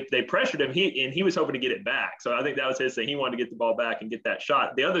 right? They pressured him. He was hoping to get it back. So I think that was his thing. He wanted to get the ball back and get that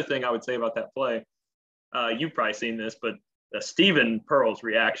shot. The other thing I would say about that play, you've probably seen this, but Stephen Pearl's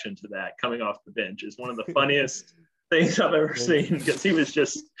reaction to that coming off the bench is one of the funniest things I've ever seen, because he was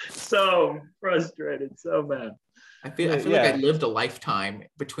just so frustrated, so mad. I feel like I lived a lifetime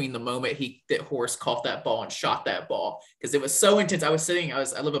between the moment that Horace caught that ball and shot that ball, because it was so intense. I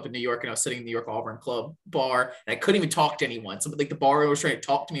live up in New York, and I was sitting in the New York Auburn Club bar, and I couldn't even talk to anyone. So like the bar owner was trying to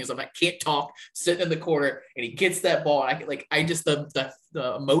talk to me, I can't talk, sitting in the corner, and he gets that ball. And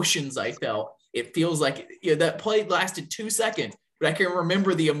the emotions I felt. It feels like that play lasted 2 seconds, but I can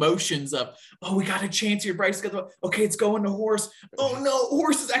remember the emotions of, oh, we got a chance here. Bryce got okay, it's going to Horace. Oh no,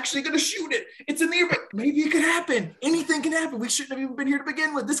 Horace is actually going to shoot it. It's in the air, but maybe it could happen. Anything can happen. We shouldn't have even been here to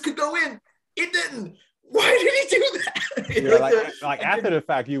begin with. This could go in. It didn't. Why did he do that? Yeah, after the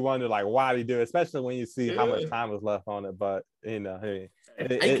fact, you wonder why did he do it, especially when you see how much time was left on it. But you know, I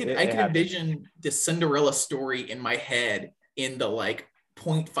can envision the Cinderella story in my head in the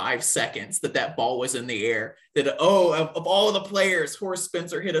 0.5 seconds that ball was in the air, that of all the players, Horace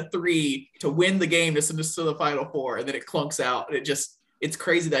Spencer hit a 3 to win the game to send us to the Final Four, and then it clunks out. And it's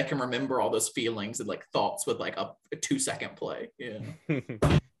crazy that I can remember all those feelings and thoughts with a 2-second play. Yeah.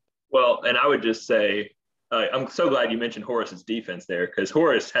 Well, and I would just say, I'm so glad you mentioned Horace's defense there, because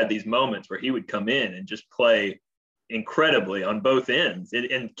Horace had these moments where he would come in and just play incredibly on both ends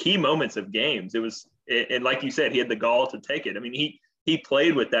in key moments of games. And like you said, he had the gall to take it. I mean, he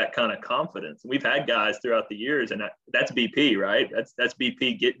played with that kind of confidence. We've had guys throughout the years, and that's BP, right? That's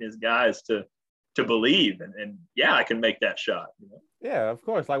BP getting his guys to believe, and yeah, I can make that shot. You know? Yeah, of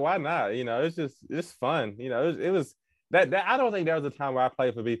course. Why not? You know, it's fun. You know, it was that I don't think there was a time where I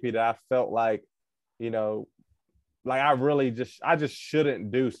played for BP that I felt like, you know, I just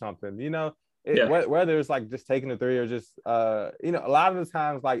shouldn't do something. You know, whether it's just taking the 3 or just you know, a lot of the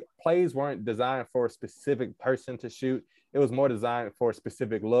times plays weren't designed for a specific person to shoot. It was more designed for a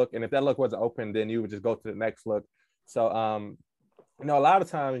specific look. And if that look wasn't open, then you would just go to the next look. So, you know, a lot of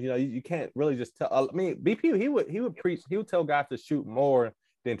times, you know, you can't really just tell. I mean, BP, he would tell guys to shoot more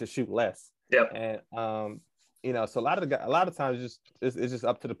than to shoot less. Yep. And, you know, so a lot of times it's just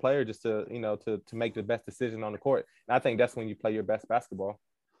up to the player just to, you know, to make the best decision on the court. And I think that's when you play your best basketball.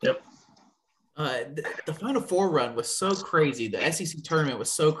 Yep. The Final Four run was so crazy. The SEC tournament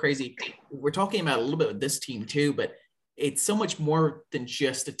was so crazy. We're talking about a little bit with this team too, but it's so much more than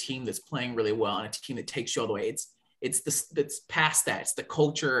just a team that's playing really well and a team that takes you all the way. It's past that. It's the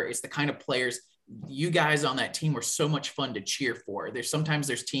culture. It's the kind of players. You guys on that team were so much fun to cheer for. Sometimes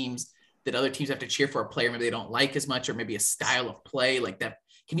there's teams that other teams have to cheer for a player maybe they don't like as much, or maybe a style of play like that.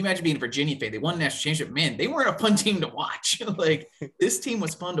 Can you imagine being Virginia fan? They won the national championship. Man, they weren't a fun team to watch. This team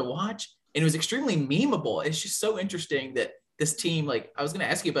was fun to watch, and it was extremely memeable. It's just so interesting that this team, I was going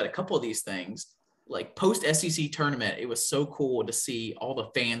to ask you about a couple of these things. Post SEC tournament, it was so cool to see all the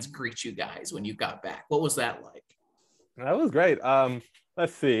fans greet you guys when you got back. What was that like? That was great.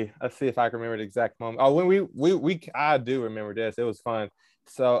 Let's see if I can remember the exact moment. Oh, when I do remember this. It was fun.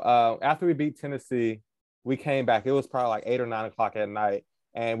 So after we beat Tennessee, we came back. It was probably 8 or 9 o'clock at night,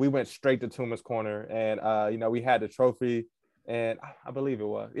 and we went straight to Toomer's Corner. And you know, we had the trophy. And I believe it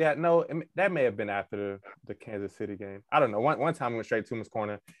was. Yeah, no, that may have been after the Kansas City game. I don't know. One time we went straight to Toomer's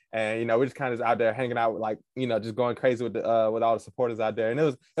Corner, and you know, we're just kind of out there hanging out, you know, just going crazy with all the supporters out there, and it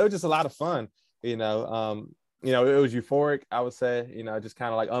was just a lot of fun. You know, it was euphoric, I would say. You know, just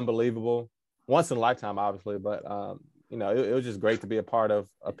kind of unbelievable, once in a lifetime, obviously, but you know, it was just great to be a part of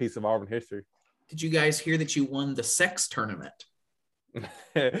a piece of Auburn history. Did you guys hear that you won the sex tournament?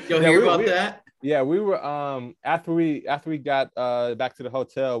 You'll hear about that? Yeah, we were after we got back to the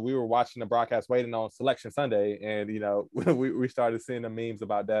hotel, we were watching the broadcast, waiting on Selection Sunday, and you know, we started seeing the memes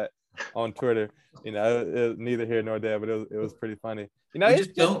about that on Twitter. You know, it was neither here nor there, but it was pretty funny. You know,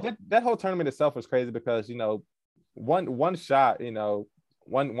 that whole tournament itself was crazy because, you know, one shot, you know,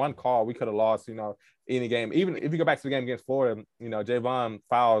 one call, we could have lost, you know, any game. Even if you go back to the game against Florida, you know, Javon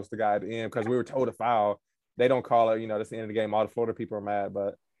fouls the guy at the end because we were told to foul. They don't call it, you know, that's the end of the game. All the Florida people are mad,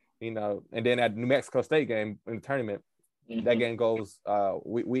 but you know, and then at New Mexico State game in the tournament, that game goes,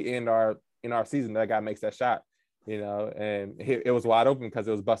 we end our season. That guy makes that shot, and it was wide open because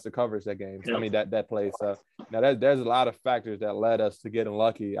it was busted coverage that game. So, I mean, that play. So now there's a lot of factors that led us to getting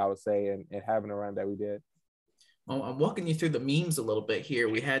lucky, I would say, and having a run that we did. Well, I'm walking you through the memes a little bit here.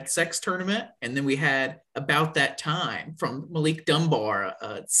 We had Sex Tournament, and then we had About That Time from Malik Dunbar.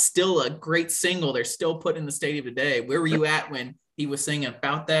 Still a great single. They're still put in the stadium today. Where were you at when he was singing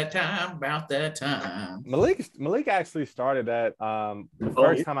About That Time, About That Time? Malik actually started that the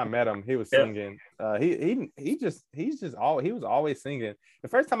first time I met him. He was singing. He was always singing. The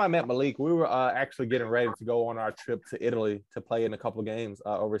first time I met Malik, we were actually getting ready to go on our trip to Italy to play in a couple of games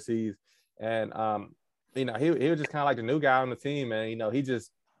overseas, and he was just kind of like the new guy on the team, and he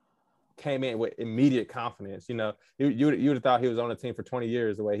just came in with immediate confidence. You would have thought he was on the team for 20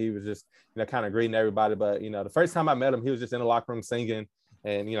 years, the way he was just kind of greeting everybody. But the first time I met him, he was just in the locker room singing,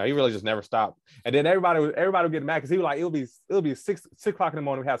 and he really just never stopped. And then everybody would get mad because he was like, it'll be 6 o'clock in the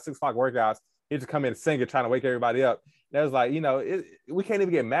morning. We have 6 o'clock workouts. He'd just come in singing, trying to wake everybody up. And it was like, we can't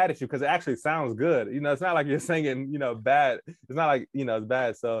even get mad at you because it actually sounds good. It's not like you're singing, bad. It's not like it's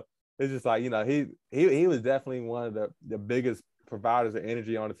bad. So it's just like, he was definitely one of the biggest providers of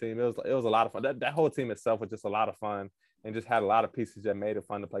energy on the team. It was a lot of fun. That whole team itself was just a lot of fun and just had a lot of pieces that made it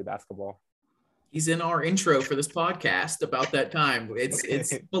fun to play basketball. He's in our intro for this podcast About That Time.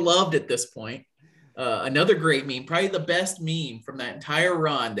 It's beloved at this point. Another great meme, probably the best meme from that entire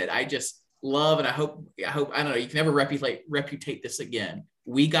run that I just love, and I hope I don't know, you can never reputate this again.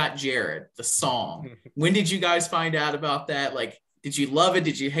 We Got Jared, the song. When did you guys find out about that? Like, did you love it?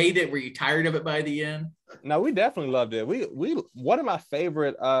 Did you hate it? Were you tired of it by the end? No, we definitely loved it. We one of my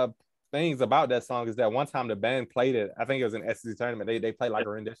favorite things about that song is that one time the band played it. I think it was an SEC tournament. They played like a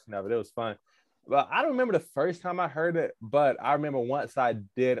rendition of it. It was fun. But I don't remember the first time I heard it, but I remember once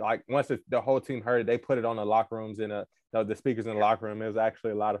the whole team heard it, they put it on the locker rooms and the speakers in the locker room. It was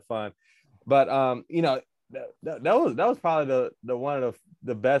actually a lot of fun. But that was probably the one of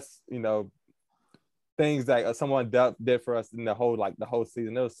the best things that someone did for us in the whole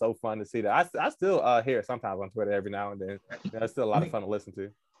season. It was so fun to see that. I still hear it sometimes on Twitter every now and then. It's still a lot of fun to listen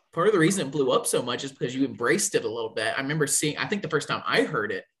to. Part of the reason it blew up so much is because you embraced it a little bit. I remember I think the first time I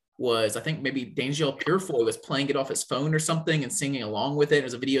heard it was, I think maybe D'Angelo Purefoy was playing it off his phone or something and singing along with it. It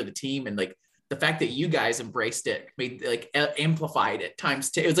was a video of the team, and like the fact that you guys embraced it made amplified it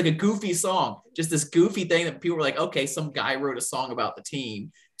times 10. It was like a goofy song, just this goofy thing that people were like, okay, some guy wrote a song about the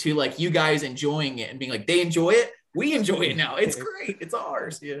team, to like you guys enjoying it and being like, they enjoy it, we enjoy it now. It's great. It's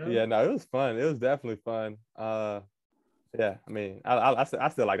ours. Yeah, no, it was fun. It was definitely fun. Yeah, I mean, I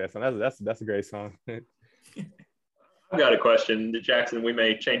still like that song. That's a great song. I've got a question, Jackson. We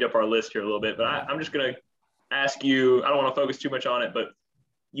may change up our list here a little bit, but I'm just going to ask you. I don't want to focus too much on it, but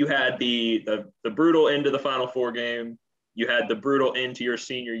you had the brutal end to the Final Four game. You had the brutal end to your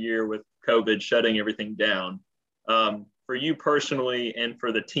senior year with COVID shutting everything down. For you personally and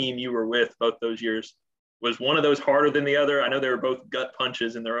for the team you were with both those years, was one of those harder than the other? I know they were both gut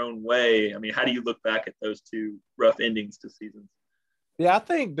punches in their own way. I mean, how do you look back at those two rough endings to seasons? Yeah, I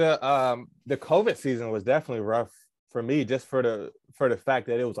think the COVID season was definitely rough for me, just for the fact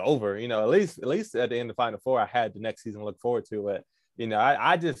that it was over. At least at the end of the Final Four, I had the next season to look forward to it.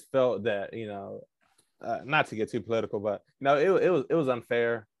 I just felt that, not to get too political, but it was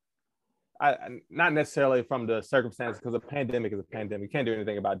unfair. Not necessarily from the circumstances, because a pandemic is a pandemic. You can't do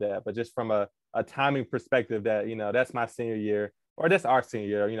anything about that. But just from a timing perspective, that that's my senior year, or that's our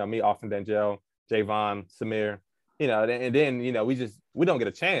senior year. Me, Austin, Dangel, Javon, Samir. And then we don't get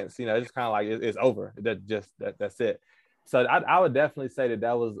a chance. It's just kind of like it's over. That's it. So I would definitely say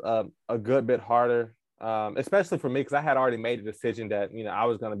that was a good bit harder, especially for me, because I had already made a decision that I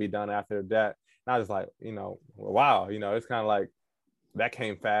was going to be done after that. And I was like, wow, it's kind of like that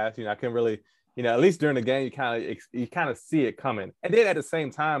came fast. I couldn't really, at least during the game, you kind of see it coming. And then at the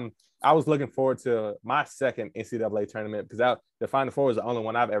same time, I was looking forward to my second NCAA tournament, because the Final Four was the only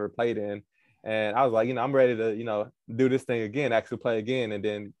one I've ever played in. And I was like, I'm ready to, do this thing again, actually play again. And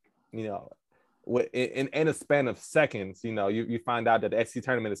then, in a span of seconds, you find out that the SEC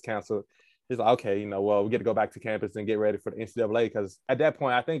tournament is canceled. It's like, okay, well, we get to go back to campus and get ready for the NCAA, because at that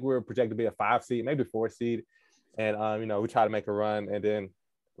point, I think we were projected to be a 5 seed, maybe 4 seed. And, we try to make a run. And then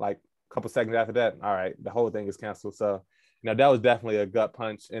like a couple seconds after that, all right, the whole thing is canceled. So, that was definitely a gut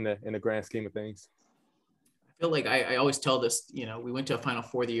punch in the grand scheme of things. I feel like I always tell this, we went to a Final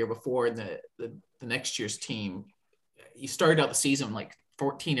Four the year before, and the next year's team, you started out the season like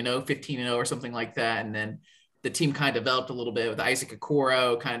 14-0, 15-0 or something like that. And then the team kind of developed a little bit with Isaac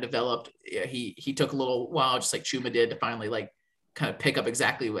Okoro, kind of developed. He took a little while, just like Chuma did, to finally like kind of pick up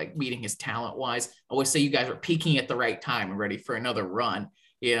exactly like meeting his talent wise. I always say you guys were peaking at the right time and ready for another run.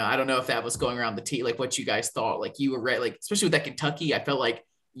 I don't know if that was going around the team, like what you guys thought. Like you were ready, like especially with that Kentucky, I felt like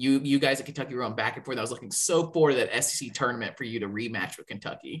you guys at Kentucky were going back and forth. I was looking so forward to that SEC tournament for you to rematch with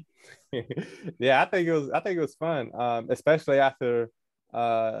Kentucky. Yeah, I think it was fun, especially after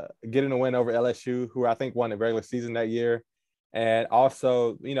getting a win over LSU, who I think won the regular season that year. And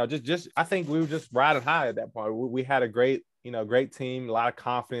also, just I think we were just riding high at that point. We had a great team, a lot of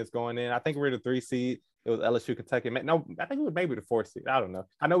confidence going in. I think we were the 3 seed. It was LSU, Kentucky. No, I think it was maybe the 4 seed. I don't know.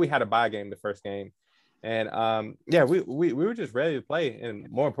 I know we had a bye game the first game. And yeah, we were just ready to play. And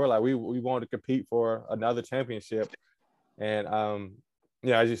more importantly, we wanted to compete for another championship. And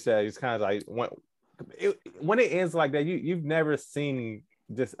as you said, it's kind of like when it ends like that, you've never seen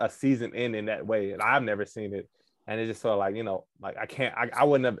just a season end in that way. And I've never seen it. And it's just sort of like, I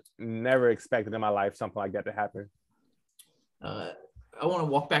wouldn't have never expected in my life something like that to happen. I want to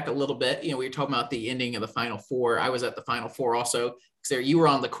walk back a little bit. We were talking about the ending of the Final Four. I was at the Final Four also. So you were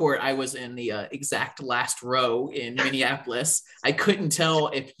on the court. I was in the exact last row in Minneapolis. I couldn't tell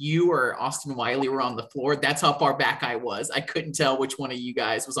if you or Austin Wiley were on the floor. That's how far back I was. I couldn't tell which one of you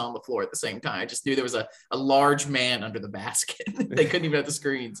guys was on the floor at the same time. I just knew there was a large man under the basket. They couldn't even have the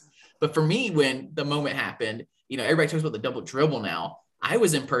screens. But for me, when the moment happened, everybody talks about the double dribble now. I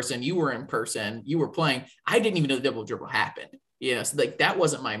was in person. You were in person. You were playing. I didn't even know the double dribble happened. So like that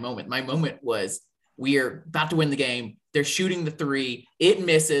wasn't my moment. My moment was we are about to win the game. They're shooting the 3. It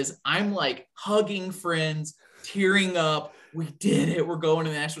misses. I'm like hugging friends, tearing up. We did it. We're going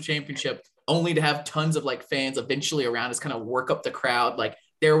to the national championship, only to have tons of like fans eventually around us kind of work up the crowd. Like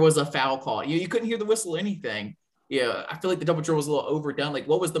there was a foul call. You couldn't hear the whistle or anything. I feel like the double dribble was a little overdone. Like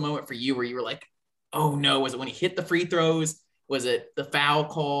what was the moment for you where you were like, oh no, was it when he hit the free throws? Was it the foul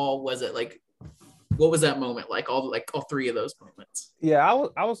call? Was it like, what was that moment like? All 3 of those moments. Yeah,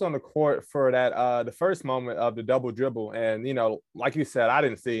 I was on the court for that the first moment of the double dribble, and like you said, I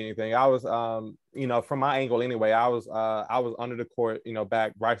didn't see anything. I was from my angle anyway. I was under the court,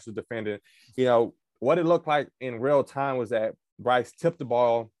 back. Bryce was defending. What it looked like in real time was that Bryce tipped the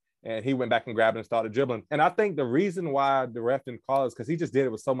ball and he went back and grabbed it and started dribbling. And I think the reason why the ref didn't call is because he just did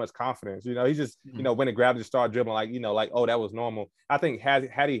it with so much confidence. He just went and grabbed it and started dribbling like oh, that was normal. I think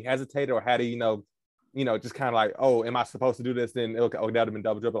had he hesitated or had he just kind of like, oh, am I supposed to do this? Then that would have been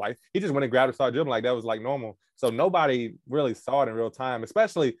double dribble. Like he just went and grabbed and started dribbling like that was like normal. So nobody really saw it in real time.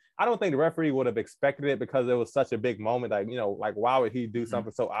 Especially, I don't think the referee would have expected it because it was such a big moment. Like like why would he do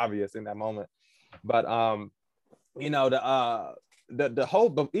something so obvious in that moment? But the whole,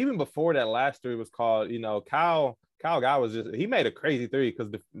 but even before that last 3 was called, Kyle Guy was he made a crazy 3 because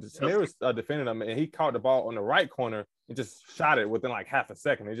Samir was defending him and he caught the ball on the right corner and just shot it within like half a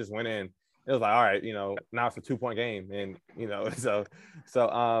second. It just went in. It was like, all right, now it's a 2-point game. And, so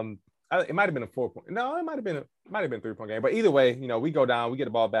it might've been a 4-point. No, it might've been a 3-point game, but either way, we go down, we get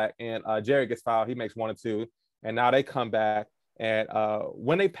the ball back and Jared gets fouled. He makes 1 or 2 and now they come back. And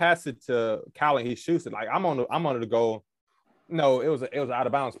when they pass it to Kyle and he shoots it, like I'm on the goal. No, it was out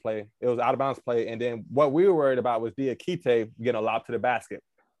of bounds play. It was out of bounds play. And then what we were worried about was Diakite getting a lob to the basket.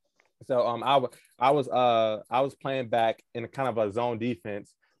 So I was playing back in kind of a zone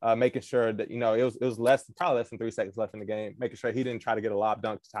defense, making sure that it was probably less than 3 seconds left in the game, making sure he didn't try to get a lob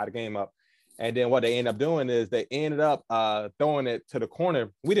dunk to tie the game up. And then what they ended up doing is they ended up throwing it to the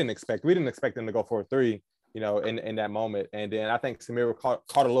corner. We didn't expect them to go for a 3, in that moment. And then I think Samir caught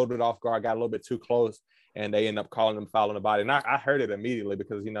a little bit off guard, got a little bit too close, and they ended up calling him foul on the body. And I heard it immediately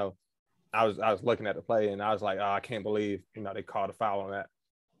because I was looking at the play and I was like, oh, I can't believe they called a foul on that.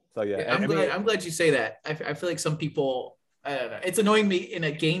 So yeah, I'm glad you say that. I feel like some people, I don't know, it's annoying me in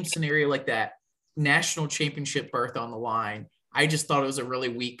a game scenario like that, national championship berth on the line. I just thought it was a really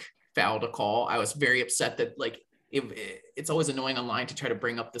weak foul to call. I was very upset that it's always annoying online to try to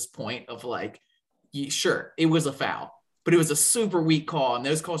bring up this point of like, sure, it was a foul, but it was a super weak call. And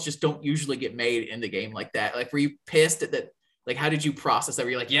those calls just don't usually get made in the game like that. Like, were you pissed at that? Like, how did you process that?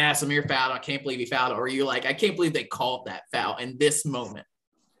 Were you like, yeah, Samir fouled, I can't believe he fouled? Or were you like, I can't believe they called that foul in this moment?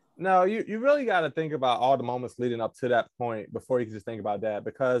 No, you really got to think about all the moments leading up to that point before you can just think about that,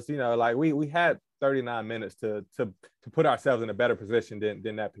 because like we had 39 minutes to put ourselves in a better position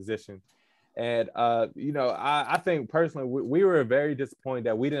than that position. And I think personally we were very disappointed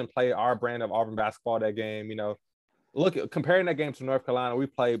that we didn't play our brand of Auburn basketball that game. Comparing that game to North Carolina, we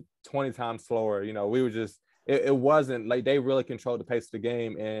played 20 times slower. We were just it wasn't like they really controlled the pace of the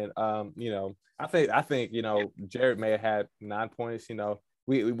game. And I think Jared may have had 9 points.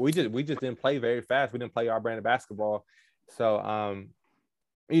 We just didn't play very fast. We didn't play our brand of basketball. So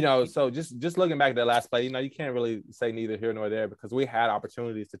so just looking back at that last play, you can't really say neither here nor there because we had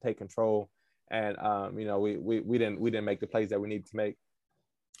opportunities to take control, and we didn't make the plays that we needed to make.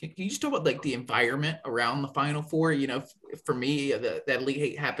 Can you just talk about like the environment around the Final Four? You know, for me, that Elite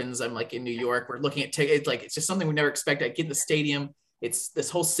Eight happens. I'm like in New York. We're looking at tickets. Like it's just something we never expect. I get in the stadium. It's this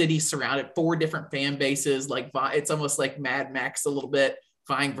whole city surrounded, 4 different fan bases. Like it's almost like Mad Max a little bit,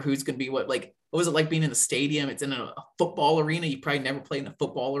 vying for who's going to be what. Like what was it like being in the stadium? It's in a football arena. You probably never played in a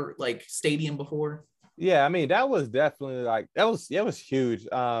football or like stadium before. Yeah, I mean that was definitely like it was huge.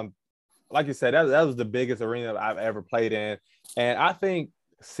 Like you said, that was the biggest arena I've ever played in, and I think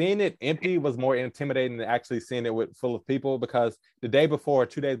seeing it empty was more intimidating than actually seeing it full of people, because the day before,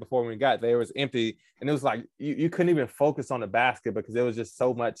 2 days before we got there, it was empty. And it was like, you couldn't even focus on the basket because there was just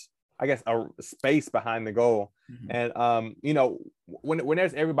so much, I guess, a space behind the goal. Mm-hmm. And, you know, when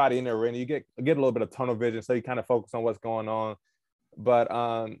there's everybody in the arena, you get a little bit of tunnel vision. So you kind of focus on what's going on. But,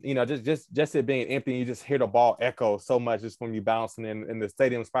 you know, just it being empty, you just hear the ball echo so much just when you bouncing in the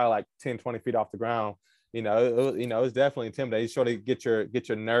stadium. It's probably like 10, 20 feet off the ground. You know, it's definitely intimidating. You sure to get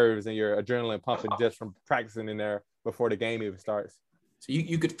your nerves and your adrenaline pumping just from practicing in there before the game even starts. So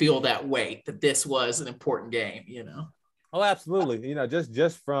you could feel that weight that this was an important game, you know? Oh, absolutely. You know,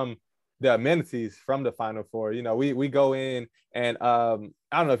 just from the amenities from the Final Four, you know, we go in and I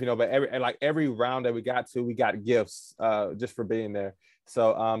don't know if you know, but every round that we got gifts just for being there.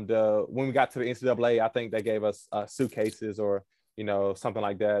 So when we got to the NCAA, I think they gave us suitcases or, you know, something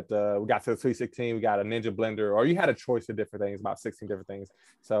like that. We got to the Sweet 16, we got a Ninja blender, or you had a choice of different things, about 16 different things.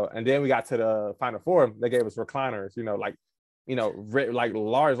 So, and then we got to the Final Four, they gave us recliners, you know, like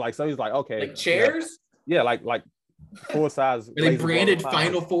large, like, so he's like, okay. Like chairs? Yeah, like full size. Are they branded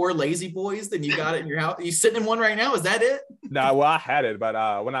Final Four Lazy Boys? Then you got it in your house. Are you sitting in one right now? Is that it? No, well, I had it,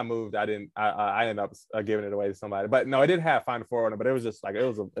 but when I moved, I ended up giving it away to somebody. But no, it didn't have Final Four on it, but it was just like, it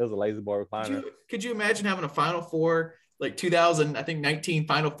was a Lazy Boy recliner. Could you imagine having a Final Four, like 2019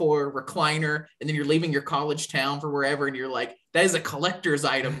 Final Four recliner, and then you're leaving your college town for wherever, and you're like, that is a collector's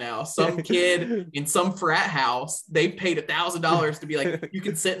item now. Some kid in some frat house, they paid $1,000 to be like, you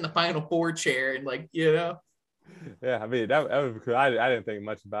can sit in the Final Four chair, and like, you know. Yeah, I mean that would be cool. I didn't think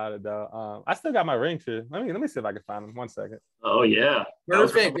much about it though. I still got my ring too. Let me see if I can find them. 1 second. Oh yeah,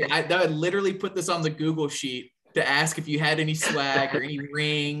 perfect. I literally put this on the Google sheet to ask if you had any swag or any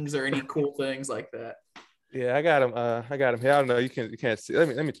rings or any cool things like that. Yeah, I got him. I got him here. I don't know. You can't see.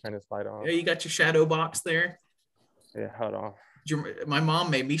 Let me turn this light on. Yeah, you got your shadow box there. Yeah, hold on. My mom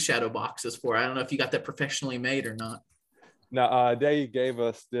made me shadow boxes for. I don't know if you got that professionally made or not. No, they gave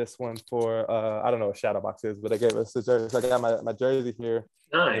us this one for. I don't know what shadow box is, but they gave us the jersey. So I got my jersey here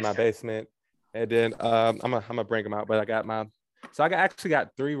in my basement, and then I'm gonna bring them out. But I got I actually got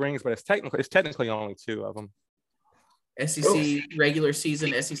 3 rings, but it's technically only 2 of them. SEC regular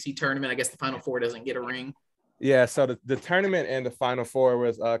season, SEC tournament. I guess the Final Four doesn't get a ring. Yeah, so the tournament and the Final Four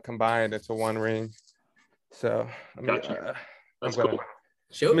was combined into 1 ring. So That's cool.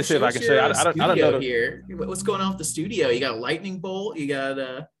 Let me see if I can show you. I don't know here. What's going on with the studio? You got a lightning bolt. You got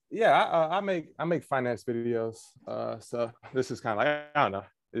Yeah, I make finance videos. So this is kind of like, I don't know.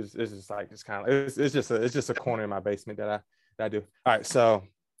 It's just like it's just a corner in my basement that I do. All right, so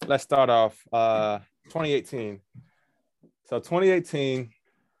let's start off 2018. So 2018,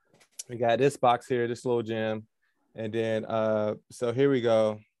 we got this box here, this little gem, and then so here we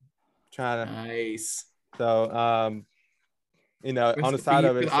go. Nice. So you know, on the side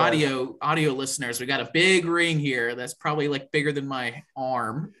of it, audio listeners, we got a big ring here that's probably like bigger than my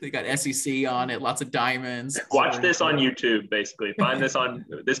arm. They got SEC on it, lots of diamonds. Watch this on YouTube, basically. Find this on.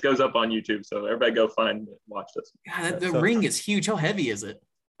 This goes up on YouTube, so everybody go watch this. God, the ring is huge. How heavy is it?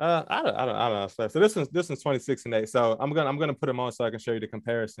 I don't know. So this one's 26 and 8. So I'm gonna put them on so I can show you the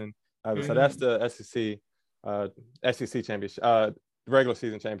comparison. So that's the SEC championship, regular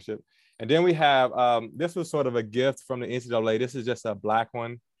season championship. And then we have this was sort of a gift from the NCAA. This is just a black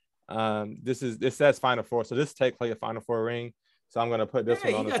one. It says Final Four, so this is technically a Final Four ring. So I'm gonna put this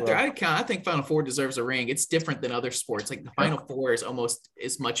one on as well. I think Final Four deserves a ring. It's different than other sports. Like the Final Four is almost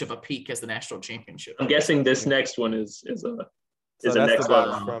as much of a peak as the national championship. I'm guessing this next one is a that's next the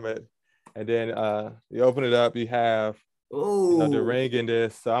box from it. And then you open it up, you have the ring in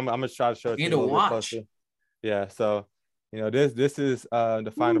this. So I'm gonna try to show it to you a little bit closer. Yeah, so this is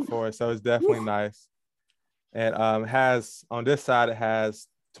the Final Four, so it's definitely nice. And has on this side, it has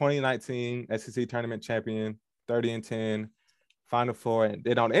 2019 SEC tournament champion, 30-10, Final Four. And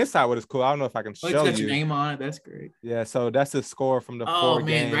then on the inside, what is cool, I don't know if I can show you. It's got your name on it. That's great. Yeah, so that's the score from the 4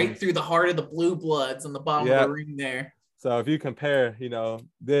 games. Right through the heart of the Blue Bloods on the bottom of the ring there. So if you compare,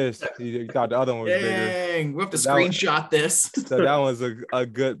 this, you thought the other one was bigger. Dang, we'll have to screenshot this. So that one's a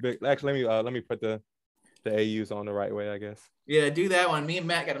good big. Actually, let me put the AUs on the right way, I guess. Yeah, do that one. Me and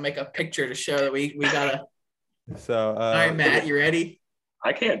Matt got to make a picture to show that we got to. So all right, Matt, you ready?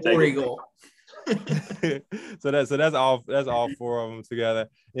 I can't take War it. Eagle. so that's all four of them together.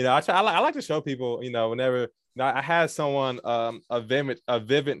 You know, I like to show people, you know, whenever I had someone, a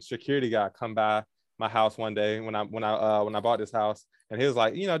Vivint security guy come by my house one day when I bought this house, and he was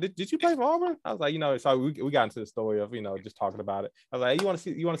like, you know, did you play for Auburn? I was like, you know, so we got into the story of, you know, just talking about it. I was like, hey, you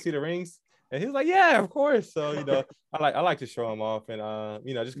want to see the rings? And he was like, yeah, of course. So, you know, I like to show them off, and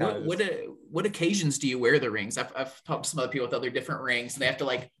you know, just kind of. What occasions do you wear the rings? I've talked to some other people with other different rings, and they have to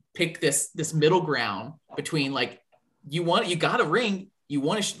like pick this middle ground between like you got a ring, you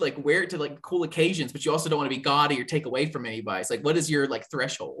want to like wear it to like cool occasions, but you also don't want to be gaudy or take away from anybody. It's like, what is your like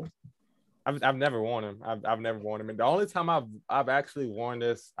threshold? I've never worn them. I've never worn them, and the only time I've actually worn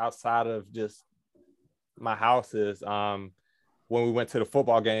this outside of just my house is when we went to the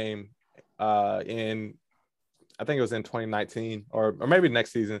football game in, I think it was in 2019 or maybe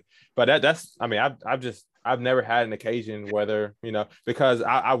next season. But that's I mean, I've never had an occasion whether, you know, because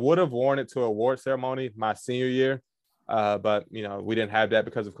I would have worn it to an award ceremony my senior year, but you know, we didn't have that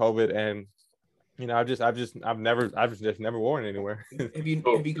because of COVID, and you know, I've just never worn it anywhere. Have you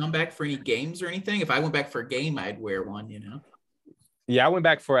gone back for any games or anything? If I went back for a game, I'd wear one, you know. Yeah, I went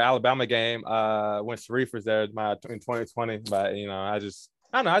back for an Alabama game when Sharif was there in 2020, but you know, I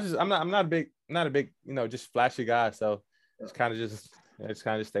don't know, I'm not a big, you know, just flashy guy, so it's kind of just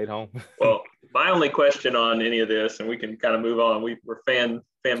stayed home. Well, my only question on any of this, and we can kind of move on. We're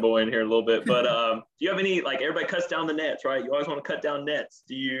fanboying here a little bit, but do you have any, like, everybody cuts down the nets, right? You always want to cut down nets.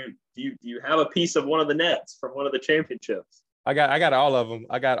 Do you have a piece of one of the nets from one of the championships? I got all of them.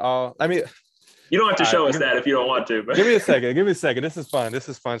 I got all. I mean, you don't have to show us that if you don't want to. But give me a second. This is fun. This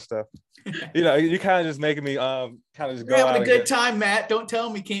is fun stuff. You know, you kind of just making me kind of just go. You're having a good time, Matt. Don't tell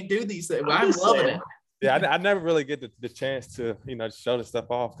me can't do these things. I'm loving it. Yeah, I never really get the chance to, you know, show this stuff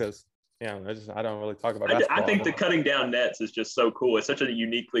off because, you know, I don't really talk about basketball. I think the cutting down nets is just so cool. It's such a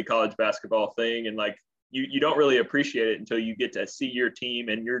uniquely college basketball thing, and like you don't really appreciate it until you get to see your team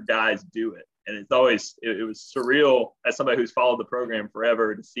and your guys do it. And it's always it was surreal as somebody who's followed the program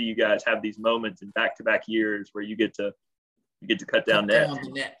forever to see you guys have these moments in back-to-back years where you get to cut down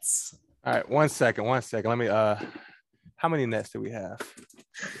nets. All right, one second. Let me how many nets do we have?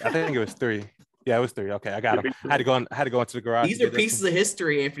 I think it was 3. Yeah, it was 3. Okay, I got them. I had to go into the garage. These are pieces of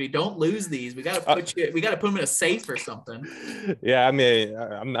history, Anfernee. Don't lose these. We got to put them in a safe or something. Yeah, I mean,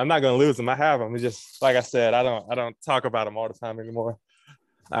 I'm not gonna lose them. I have them. It's just like I said, I don't talk about them all the time anymore.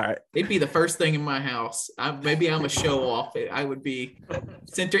 All right. It'd be the first thing in my house. Maybe I'm a show off. I would be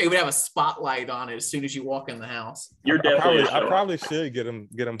center. It would have a spotlight on it as soon as you walk in the house. I probably should get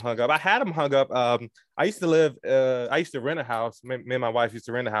them hung up. I had them hung up. I used to rent a house. Me and my wife used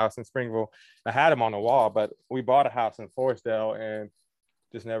to rent a house in Springville. I had them on the wall, but we bought a house in Forestdale and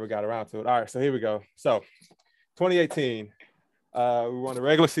just never got around to it. All right, so here we go. So 2018, we won the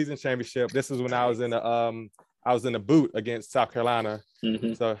regular season championship. This was when I was in the boot against South Carolina.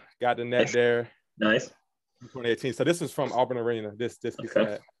 Mm-hmm. So got the net there. Nice. 2018. So this was from Auburn Arena. This piece of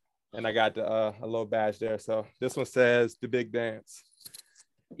net. And I got a little badge there. So this one says the big dance.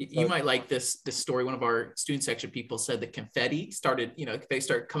 You might like this story. One of our student section people said the confetti started, you know, they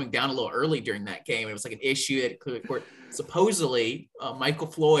started coming down a little early during that game. It was like an issue at court. Supposedly, Michael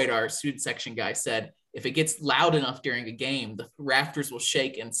Floyd, our student section guy, said if it gets loud enough during a game, the rafters will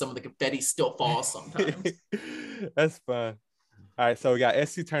shake and some of the confetti still falls sometimes. That's fun. All right, so we got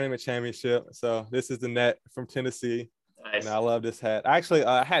SC Tournament Championship. So this is the net from Tennessee. Nice. And I love this hat. Actually,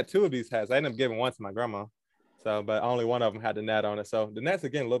 I had 2 of these hats. I ended up giving one to my grandma. So, but only one of them had the net on it. So the net's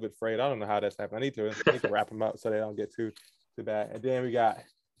again a little bit frayed. I don't know how that's happened. I need to wrap them up so they don't get too bad. And then we got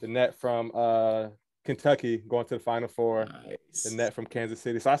the net from Kentucky going to the Final Four. Nice. The net from Kansas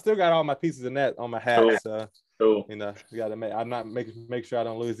City. So I still got all my pieces of net on my hat. Cool. So cool. You know, you gotta make sure I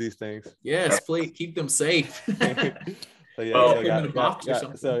don't lose these things. Yes, please keep them safe. So yeah,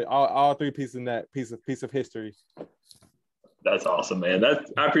 so all 3 pieces of net, piece of history. That's awesome, man.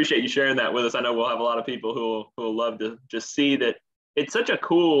 I appreciate you sharing that with us. I know we'll have a lot of people who will love to just see that it's such a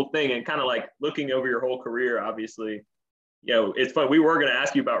cool thing, and kind of like looking over your whole career. Obviously, you know, it's fun. We were going to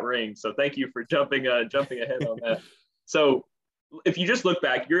ask you about rings, so thank you for jumping ahead on that. So, if you just look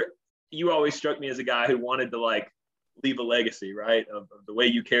back, you always struck me as a guy who wanted to like leave a legacy, right? Of the way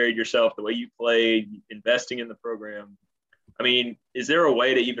you carried yourself, the way you played, investing in the program. I mean, is there a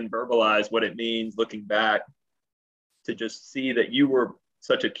way to even verbalize what it means looking back to just see that you were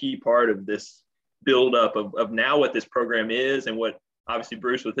such a key part of this buildup of now what this program is, and what obviously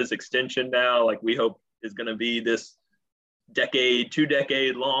Bruce with his extension now, like we hope is going to be this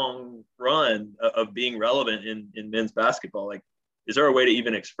 2-decade long run of being relevant in men's basketball? Like, is there a way to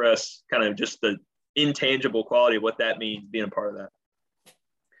even express kind of just the intangible quality of what that means being a part of that?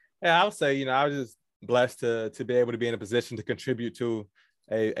 Yeah, I would say, I was just blessed to be able to be in a position to contribute to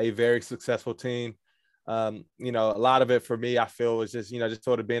a very successful team. A lot of it for me, I feel, was just, just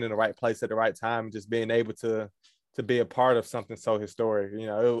sort of being in the right place at the right time, just being able to be a part of something so historic.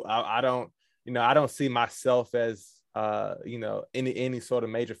 I don't see myself as, any sort of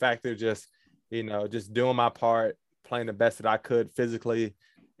major factor, just doing my part, playing the best that I could physically,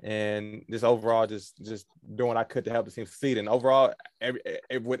 and just overall just doing what I could to help the team succeed. And overall,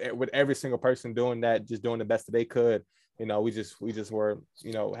 with every single person doing that, just doing the best that they could, we just were,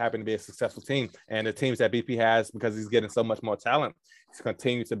 happy to be a successful team. And the teams that BP has, because he's getting so much more talent, he's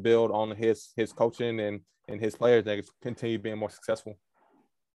continued to build on his coaching and his players that continue being more successful.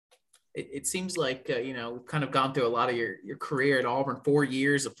 It seems like, we've kind of gone through a lot of your career at Auburn, 4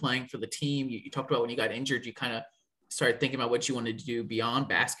 years of playing for the team. You talked about when you got injured, you kind of started thinking about what you wanted to do beyond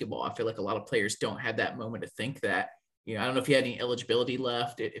basketball. I feel like a lot of players don't have that moment to think that. I don't know if you had any eligibility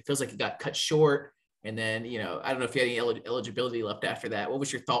left. It feels like it got cut short. And then, I don't know if you had any eligibility left after that. What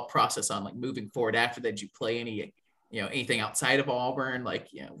was your thought process on like moving forward after that? Did you play any, anything outside of Auburn? Like,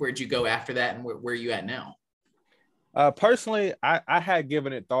 where'd you go after that, and where are you at now? Personally, I had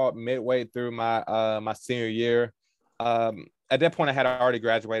given it thought midway through my senior year. At that point, I had already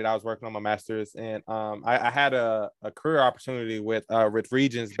graduated. I was working on my master's, and I had a career opportunity with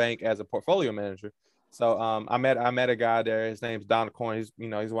Regions Bank as a portfolio manager. So I met a guy there. His name's Don Coyne.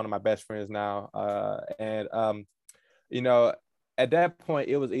 He's one of my best friends now. At that point,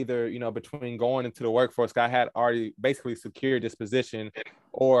 it was either between going into the workforce, I had already basically secured this position,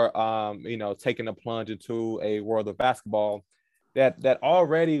 or taking a plunge into a world of basketball that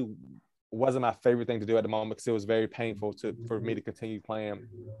already wasn't my favorite thing to do at the moment, because it was very painful for me to continue playing.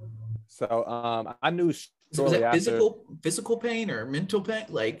 So I knew. So was that physical pain or mental pain?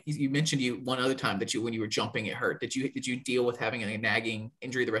 Like you mentioned, one other time that when you were jumping, it hurt. Did you deal with having a nagging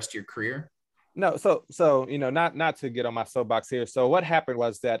injury the rest of your career? No. So not to get on my soapbox here. So what happened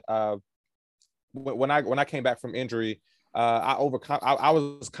was that when I came back from injury, I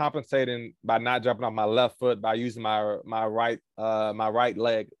was compensating by not jumping off my left foot, by using my right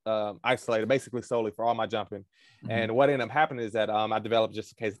leg isolated, basically solely for all my jumping. Mm-hmm. And what ended up happening is that I developed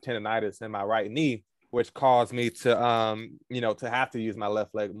just a case of tendonitis in my right knee, which caused me to to have to use my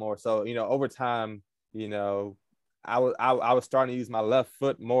left leg more. So over time, I was starting to use my left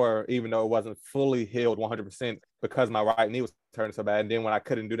foot more, even though it wasn't fully healed 100%, because my right knee was turning so bad. And then when I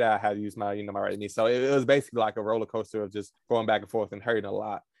couldn't do that, I had to use my my right knee. So it was basically like a roller coaster of just going back and forth and hurting a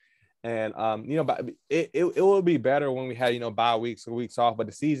lot. And but it will be better when we had bye weeks or weeks off. But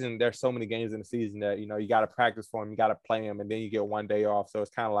the season, there's so many games in the season that you got to practice for them, you got to play them, and then you get one day off. So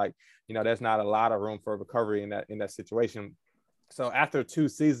it's kind of like there's not a lot of room for recovery in that situation. So after 2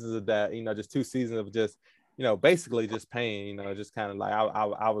 seasons of that, just 2 seasons of just basically just pain, just kind of like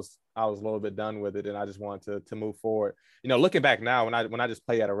I was a little bit done with it, and I just wanted to move forward. Looking back now, when I just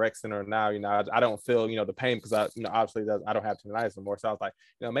play at a rec center now, I don't feel the pain, because obviously I don't have tendonitis anymore. So I was like,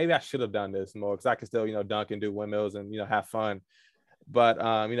 maybe I should have done this more, because I can still dunk and do windmills and have fun. But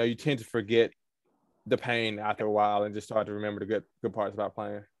you tend to forget the pain after a while and just start to remember the good parts about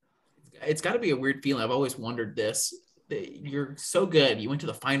playing. It's got to be a weird feeling. I've always wondered this. You're so good. You went to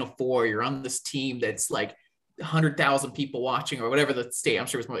the Final Four. You're on this team that's like 100,000 people watching, or whatever the state. I'm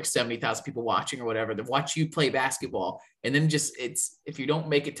sure it's more like 70,000 people watching, or whatever, to watch you play basketball. And then if you don't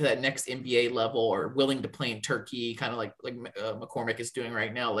make it to that next NBA level, or willing to play in Turkey, kind of like McCormick is doing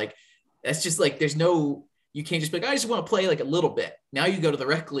right now, like that's just like you can't just be like, I just want to play like a little bit. Now you go to the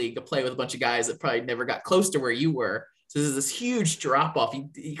rec league to play with a bunch of guys that probably never got close to where you were. So there's this huge drop off.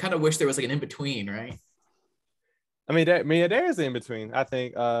 You kind of wish there was like an in between, right? I mean, there is an in between. I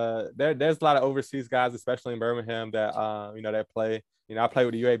think there's a lot of overseas guys, especially in Birmingham, that that play. I play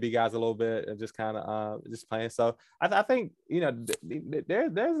with the UAB guys a little bit, and just kind of just playing. So I think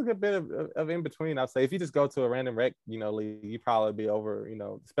there's a good bit of in between. I'd say if you just go to a random rec league, you probably be over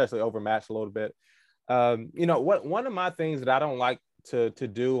especially overmatched a little bit. One of my things that I don't like to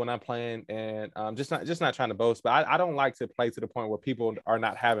do when I'm playing, and just not trying to boast, but I don't like to play to the point where people are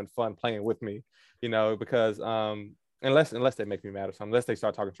not having fun playing with me, because unless they make me mad or something, unless they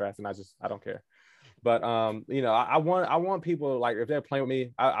start talking trash, and I don't care. But I want people, like, if they're playing with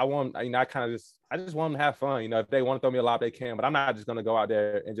me, I want I just want them to have fun. If they want to throw me a lob, they can, but I'm not just gonna go out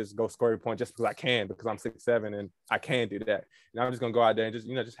there and just go score a point just because I can, because I'm 6'7" and I can do that. I'm just gonna go out there and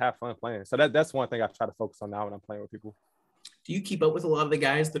just have fun playing. So that's one thing I try to focus on now when I'm playing with people. Do you keep up with a lot of the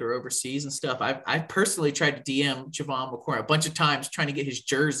guys that are overseas and stuff? I've personally tried to DM Javon McCormick a bunch of times trying to get his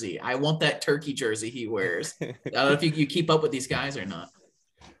jersey. I want that Turkey jersey he wears. I don't know if you keep up with these guys or not.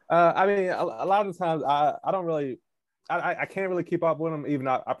 I mean, a lot of the times I I can't really keep up with them, even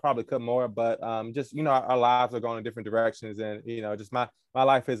though I probably could more, but just, our lives are going in different directions. And, just my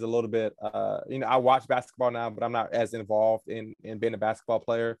life is a little bit, I watch basketball now, but I'm not as involved in being a basketball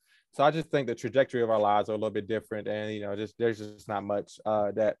player. So I just think the trajectory of our lives are a little bit different. And, there's just not much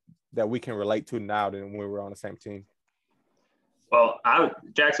that we can relate to now than when we were on the same team. Well,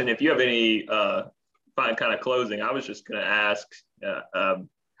 Jackson, if you have any kind of closing, I was just going to ask,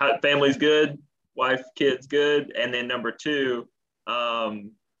 how family's good? Wife, kids, good. And then number two,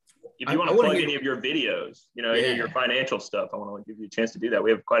 if you want to plug any of your videos, any of your financial stuff, I want to give you a chance to do that.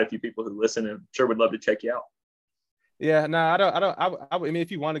 We have quite a few people who listen and I'm sure would love to check you out. Yeah, no, I don't. I mean,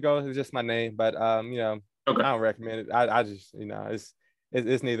 if you want to go, it's just my name, but okay. I don't recommend it. I just,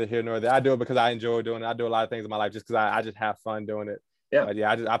 it's neither here nor there. I do it because I enjoy doing it. I do a lot of things in my life just because I just have fun doing it. Yeah, but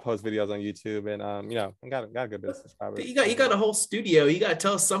yeah, I post videos on YouTube, and I got a good bit of subscribers. You got a whole studio. You got to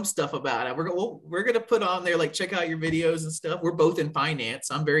tell us some stuff about it. We're gonna put on there, like, check out your videos and stuff. We're both in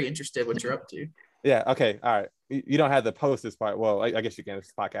finance. I'm very interested in what you're up to. Yeah. Okay. All right. You don't have to post this part. Well, I guess you can.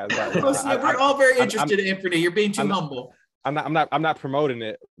 This podcast. But, we're all very interested, Anfernee. You're being too humble. I'm not promoting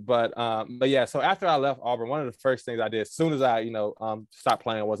it, but yeah. So after I left Auburn, one of the first things I did as soon as I stopped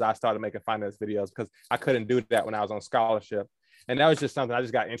playing was I started making finance videos because I couldn't do that when I was on scholarship. And that was just something I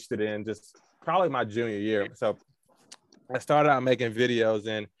just got interested in just probably my junior year. So I started out making videos,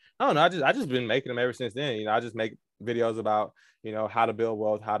 and I don't know, I just been making them ever since then. I just make videos about, how to build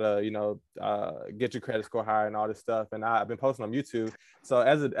wealth, how to, get your credit score higher and all this stuff. And I've been posting on YouTube. So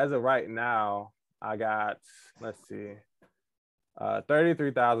as of right now, I got,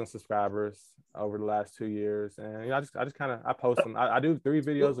 33,000 subscribers over the last 2 years. And, I just kind of, I post them. I do 3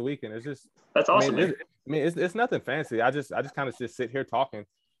 videos a week, and it's just, that's awesome. It's nothing fancy. I just kind of just sit here talking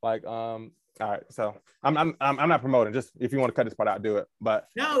like, all right. So I'm not promoting. Just if you want to cut this part out, do it. But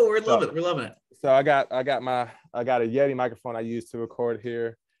no, we're loving it. So I got a Yeti microphone I use to record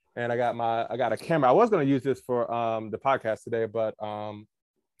here, and I got a camera. I was going to use this for the podcast today, but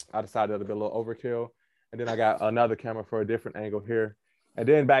I decided it'll be a little overkill. And then I got another camera for a different angle here. And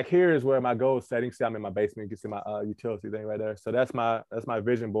then back here is where my goal setting. See, I'm in my basement. You can see my utility thing right there. So that's my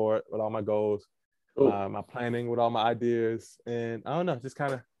vision board with all my goals, my planning with all my ideas, and I don't know, just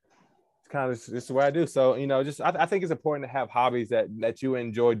kind of just what I do. So I think it's important to have hobbies that you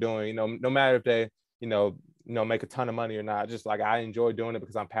enjoy doing. No matter if they make a ton of money or not. Just like I enjoy doing it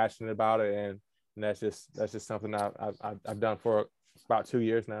because I'm passionate about it, and that's just something I've done for about 2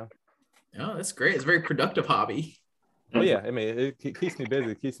 years now. Oh, that's great. It's a very productive hobby. Well, yeah, I mean, it keeps me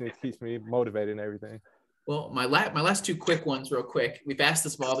busy, keeps me motivated and everything. Well, my last 2 quick ones, real quick. We've asked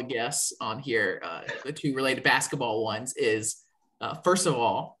this of all the guests on here. The 2 related basketball ones is, first of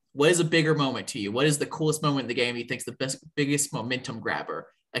all, what is a bigger moment to you? What is the coolest moment in the game you think is the biggest momentum grabber?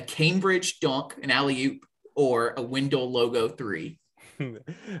 A Cambridge dunk, an alley-oop, or a Wendell logo 3?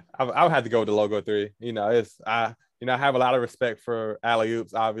 I would have to go with the logo 3. I have a lot of respect for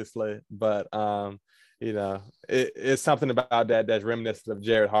alley-oops, obviously, but it's something about that that's reminiscent of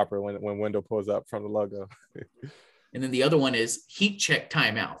Jared Harper when Wendell pulls up from the logo. And then the other one is heat check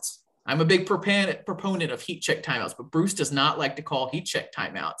timeouts. I'm a big proponent of heat check timeouts, but Bruce does not like to call heat check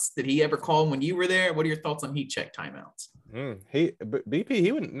timeouts. Did he ever call them when you were there? What are your thoughts on heat check timeouts? He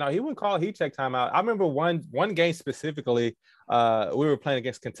wouldn't call a heat check timeout. I remember one game specifically. We were playing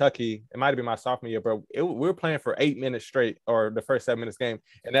against Kentucky. It might have been my sophomore year, but we were playing for 8 minutes straight, or the first 7 minutes game.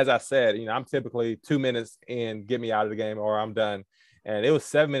 And as I said, I'm typically 2 minutes in, get me out of the game, or I'm done. And it was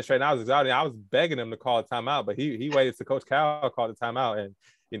 7 minutes straight, and I was exhausted. I was begging him to call a timeout, but he waited till Coach Cal called the timeout. And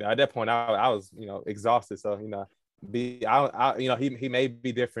at that point, I was exhausted. So he may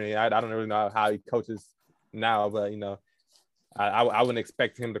be different. I don't really know how he coaches now, but I wouldn't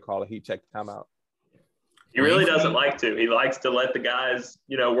expect him to call a heat check timeout. He really doesn't like to. He likes to let the guys,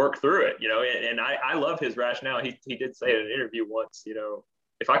 work through it, and I love his rationale. He did say in an interview once,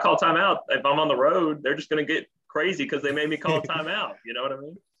 if I call timeout, if I'm on the road, they're just going to get crazy because they made me call timeout. You know what I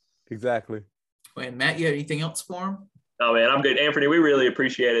mean? Exactly. And Matt, you have anything else for him? Oh, man, I'm good. Anfernee, we really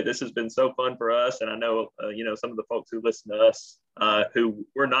appreciate it. This has been so fun for us. And I know, some of the folks who listen to us who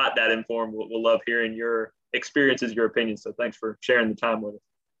were not that informed will love hearing your experiences, your opinions. So thanks for sharing the time with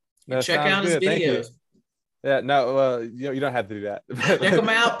us. Check out his videos. Yeah, no, you don't have to do that. Check them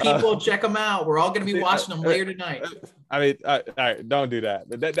out, people. Check them out. We're all going to be watching them later tonight. I mean, all right, don't do that.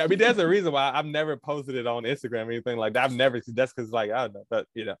 But there's a reason why I've never posted it on Instagram or anything like that. I've never. That's because, I don't know. But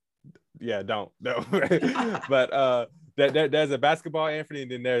yeah, don't. But there's a basketball Anfernee,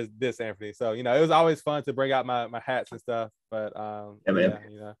 and then there's this Anfernee. So it was always fun to bring out my hats and stuff. But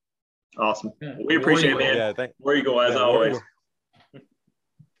Awesome. We appreciate it, man. Yeah, where you go as always.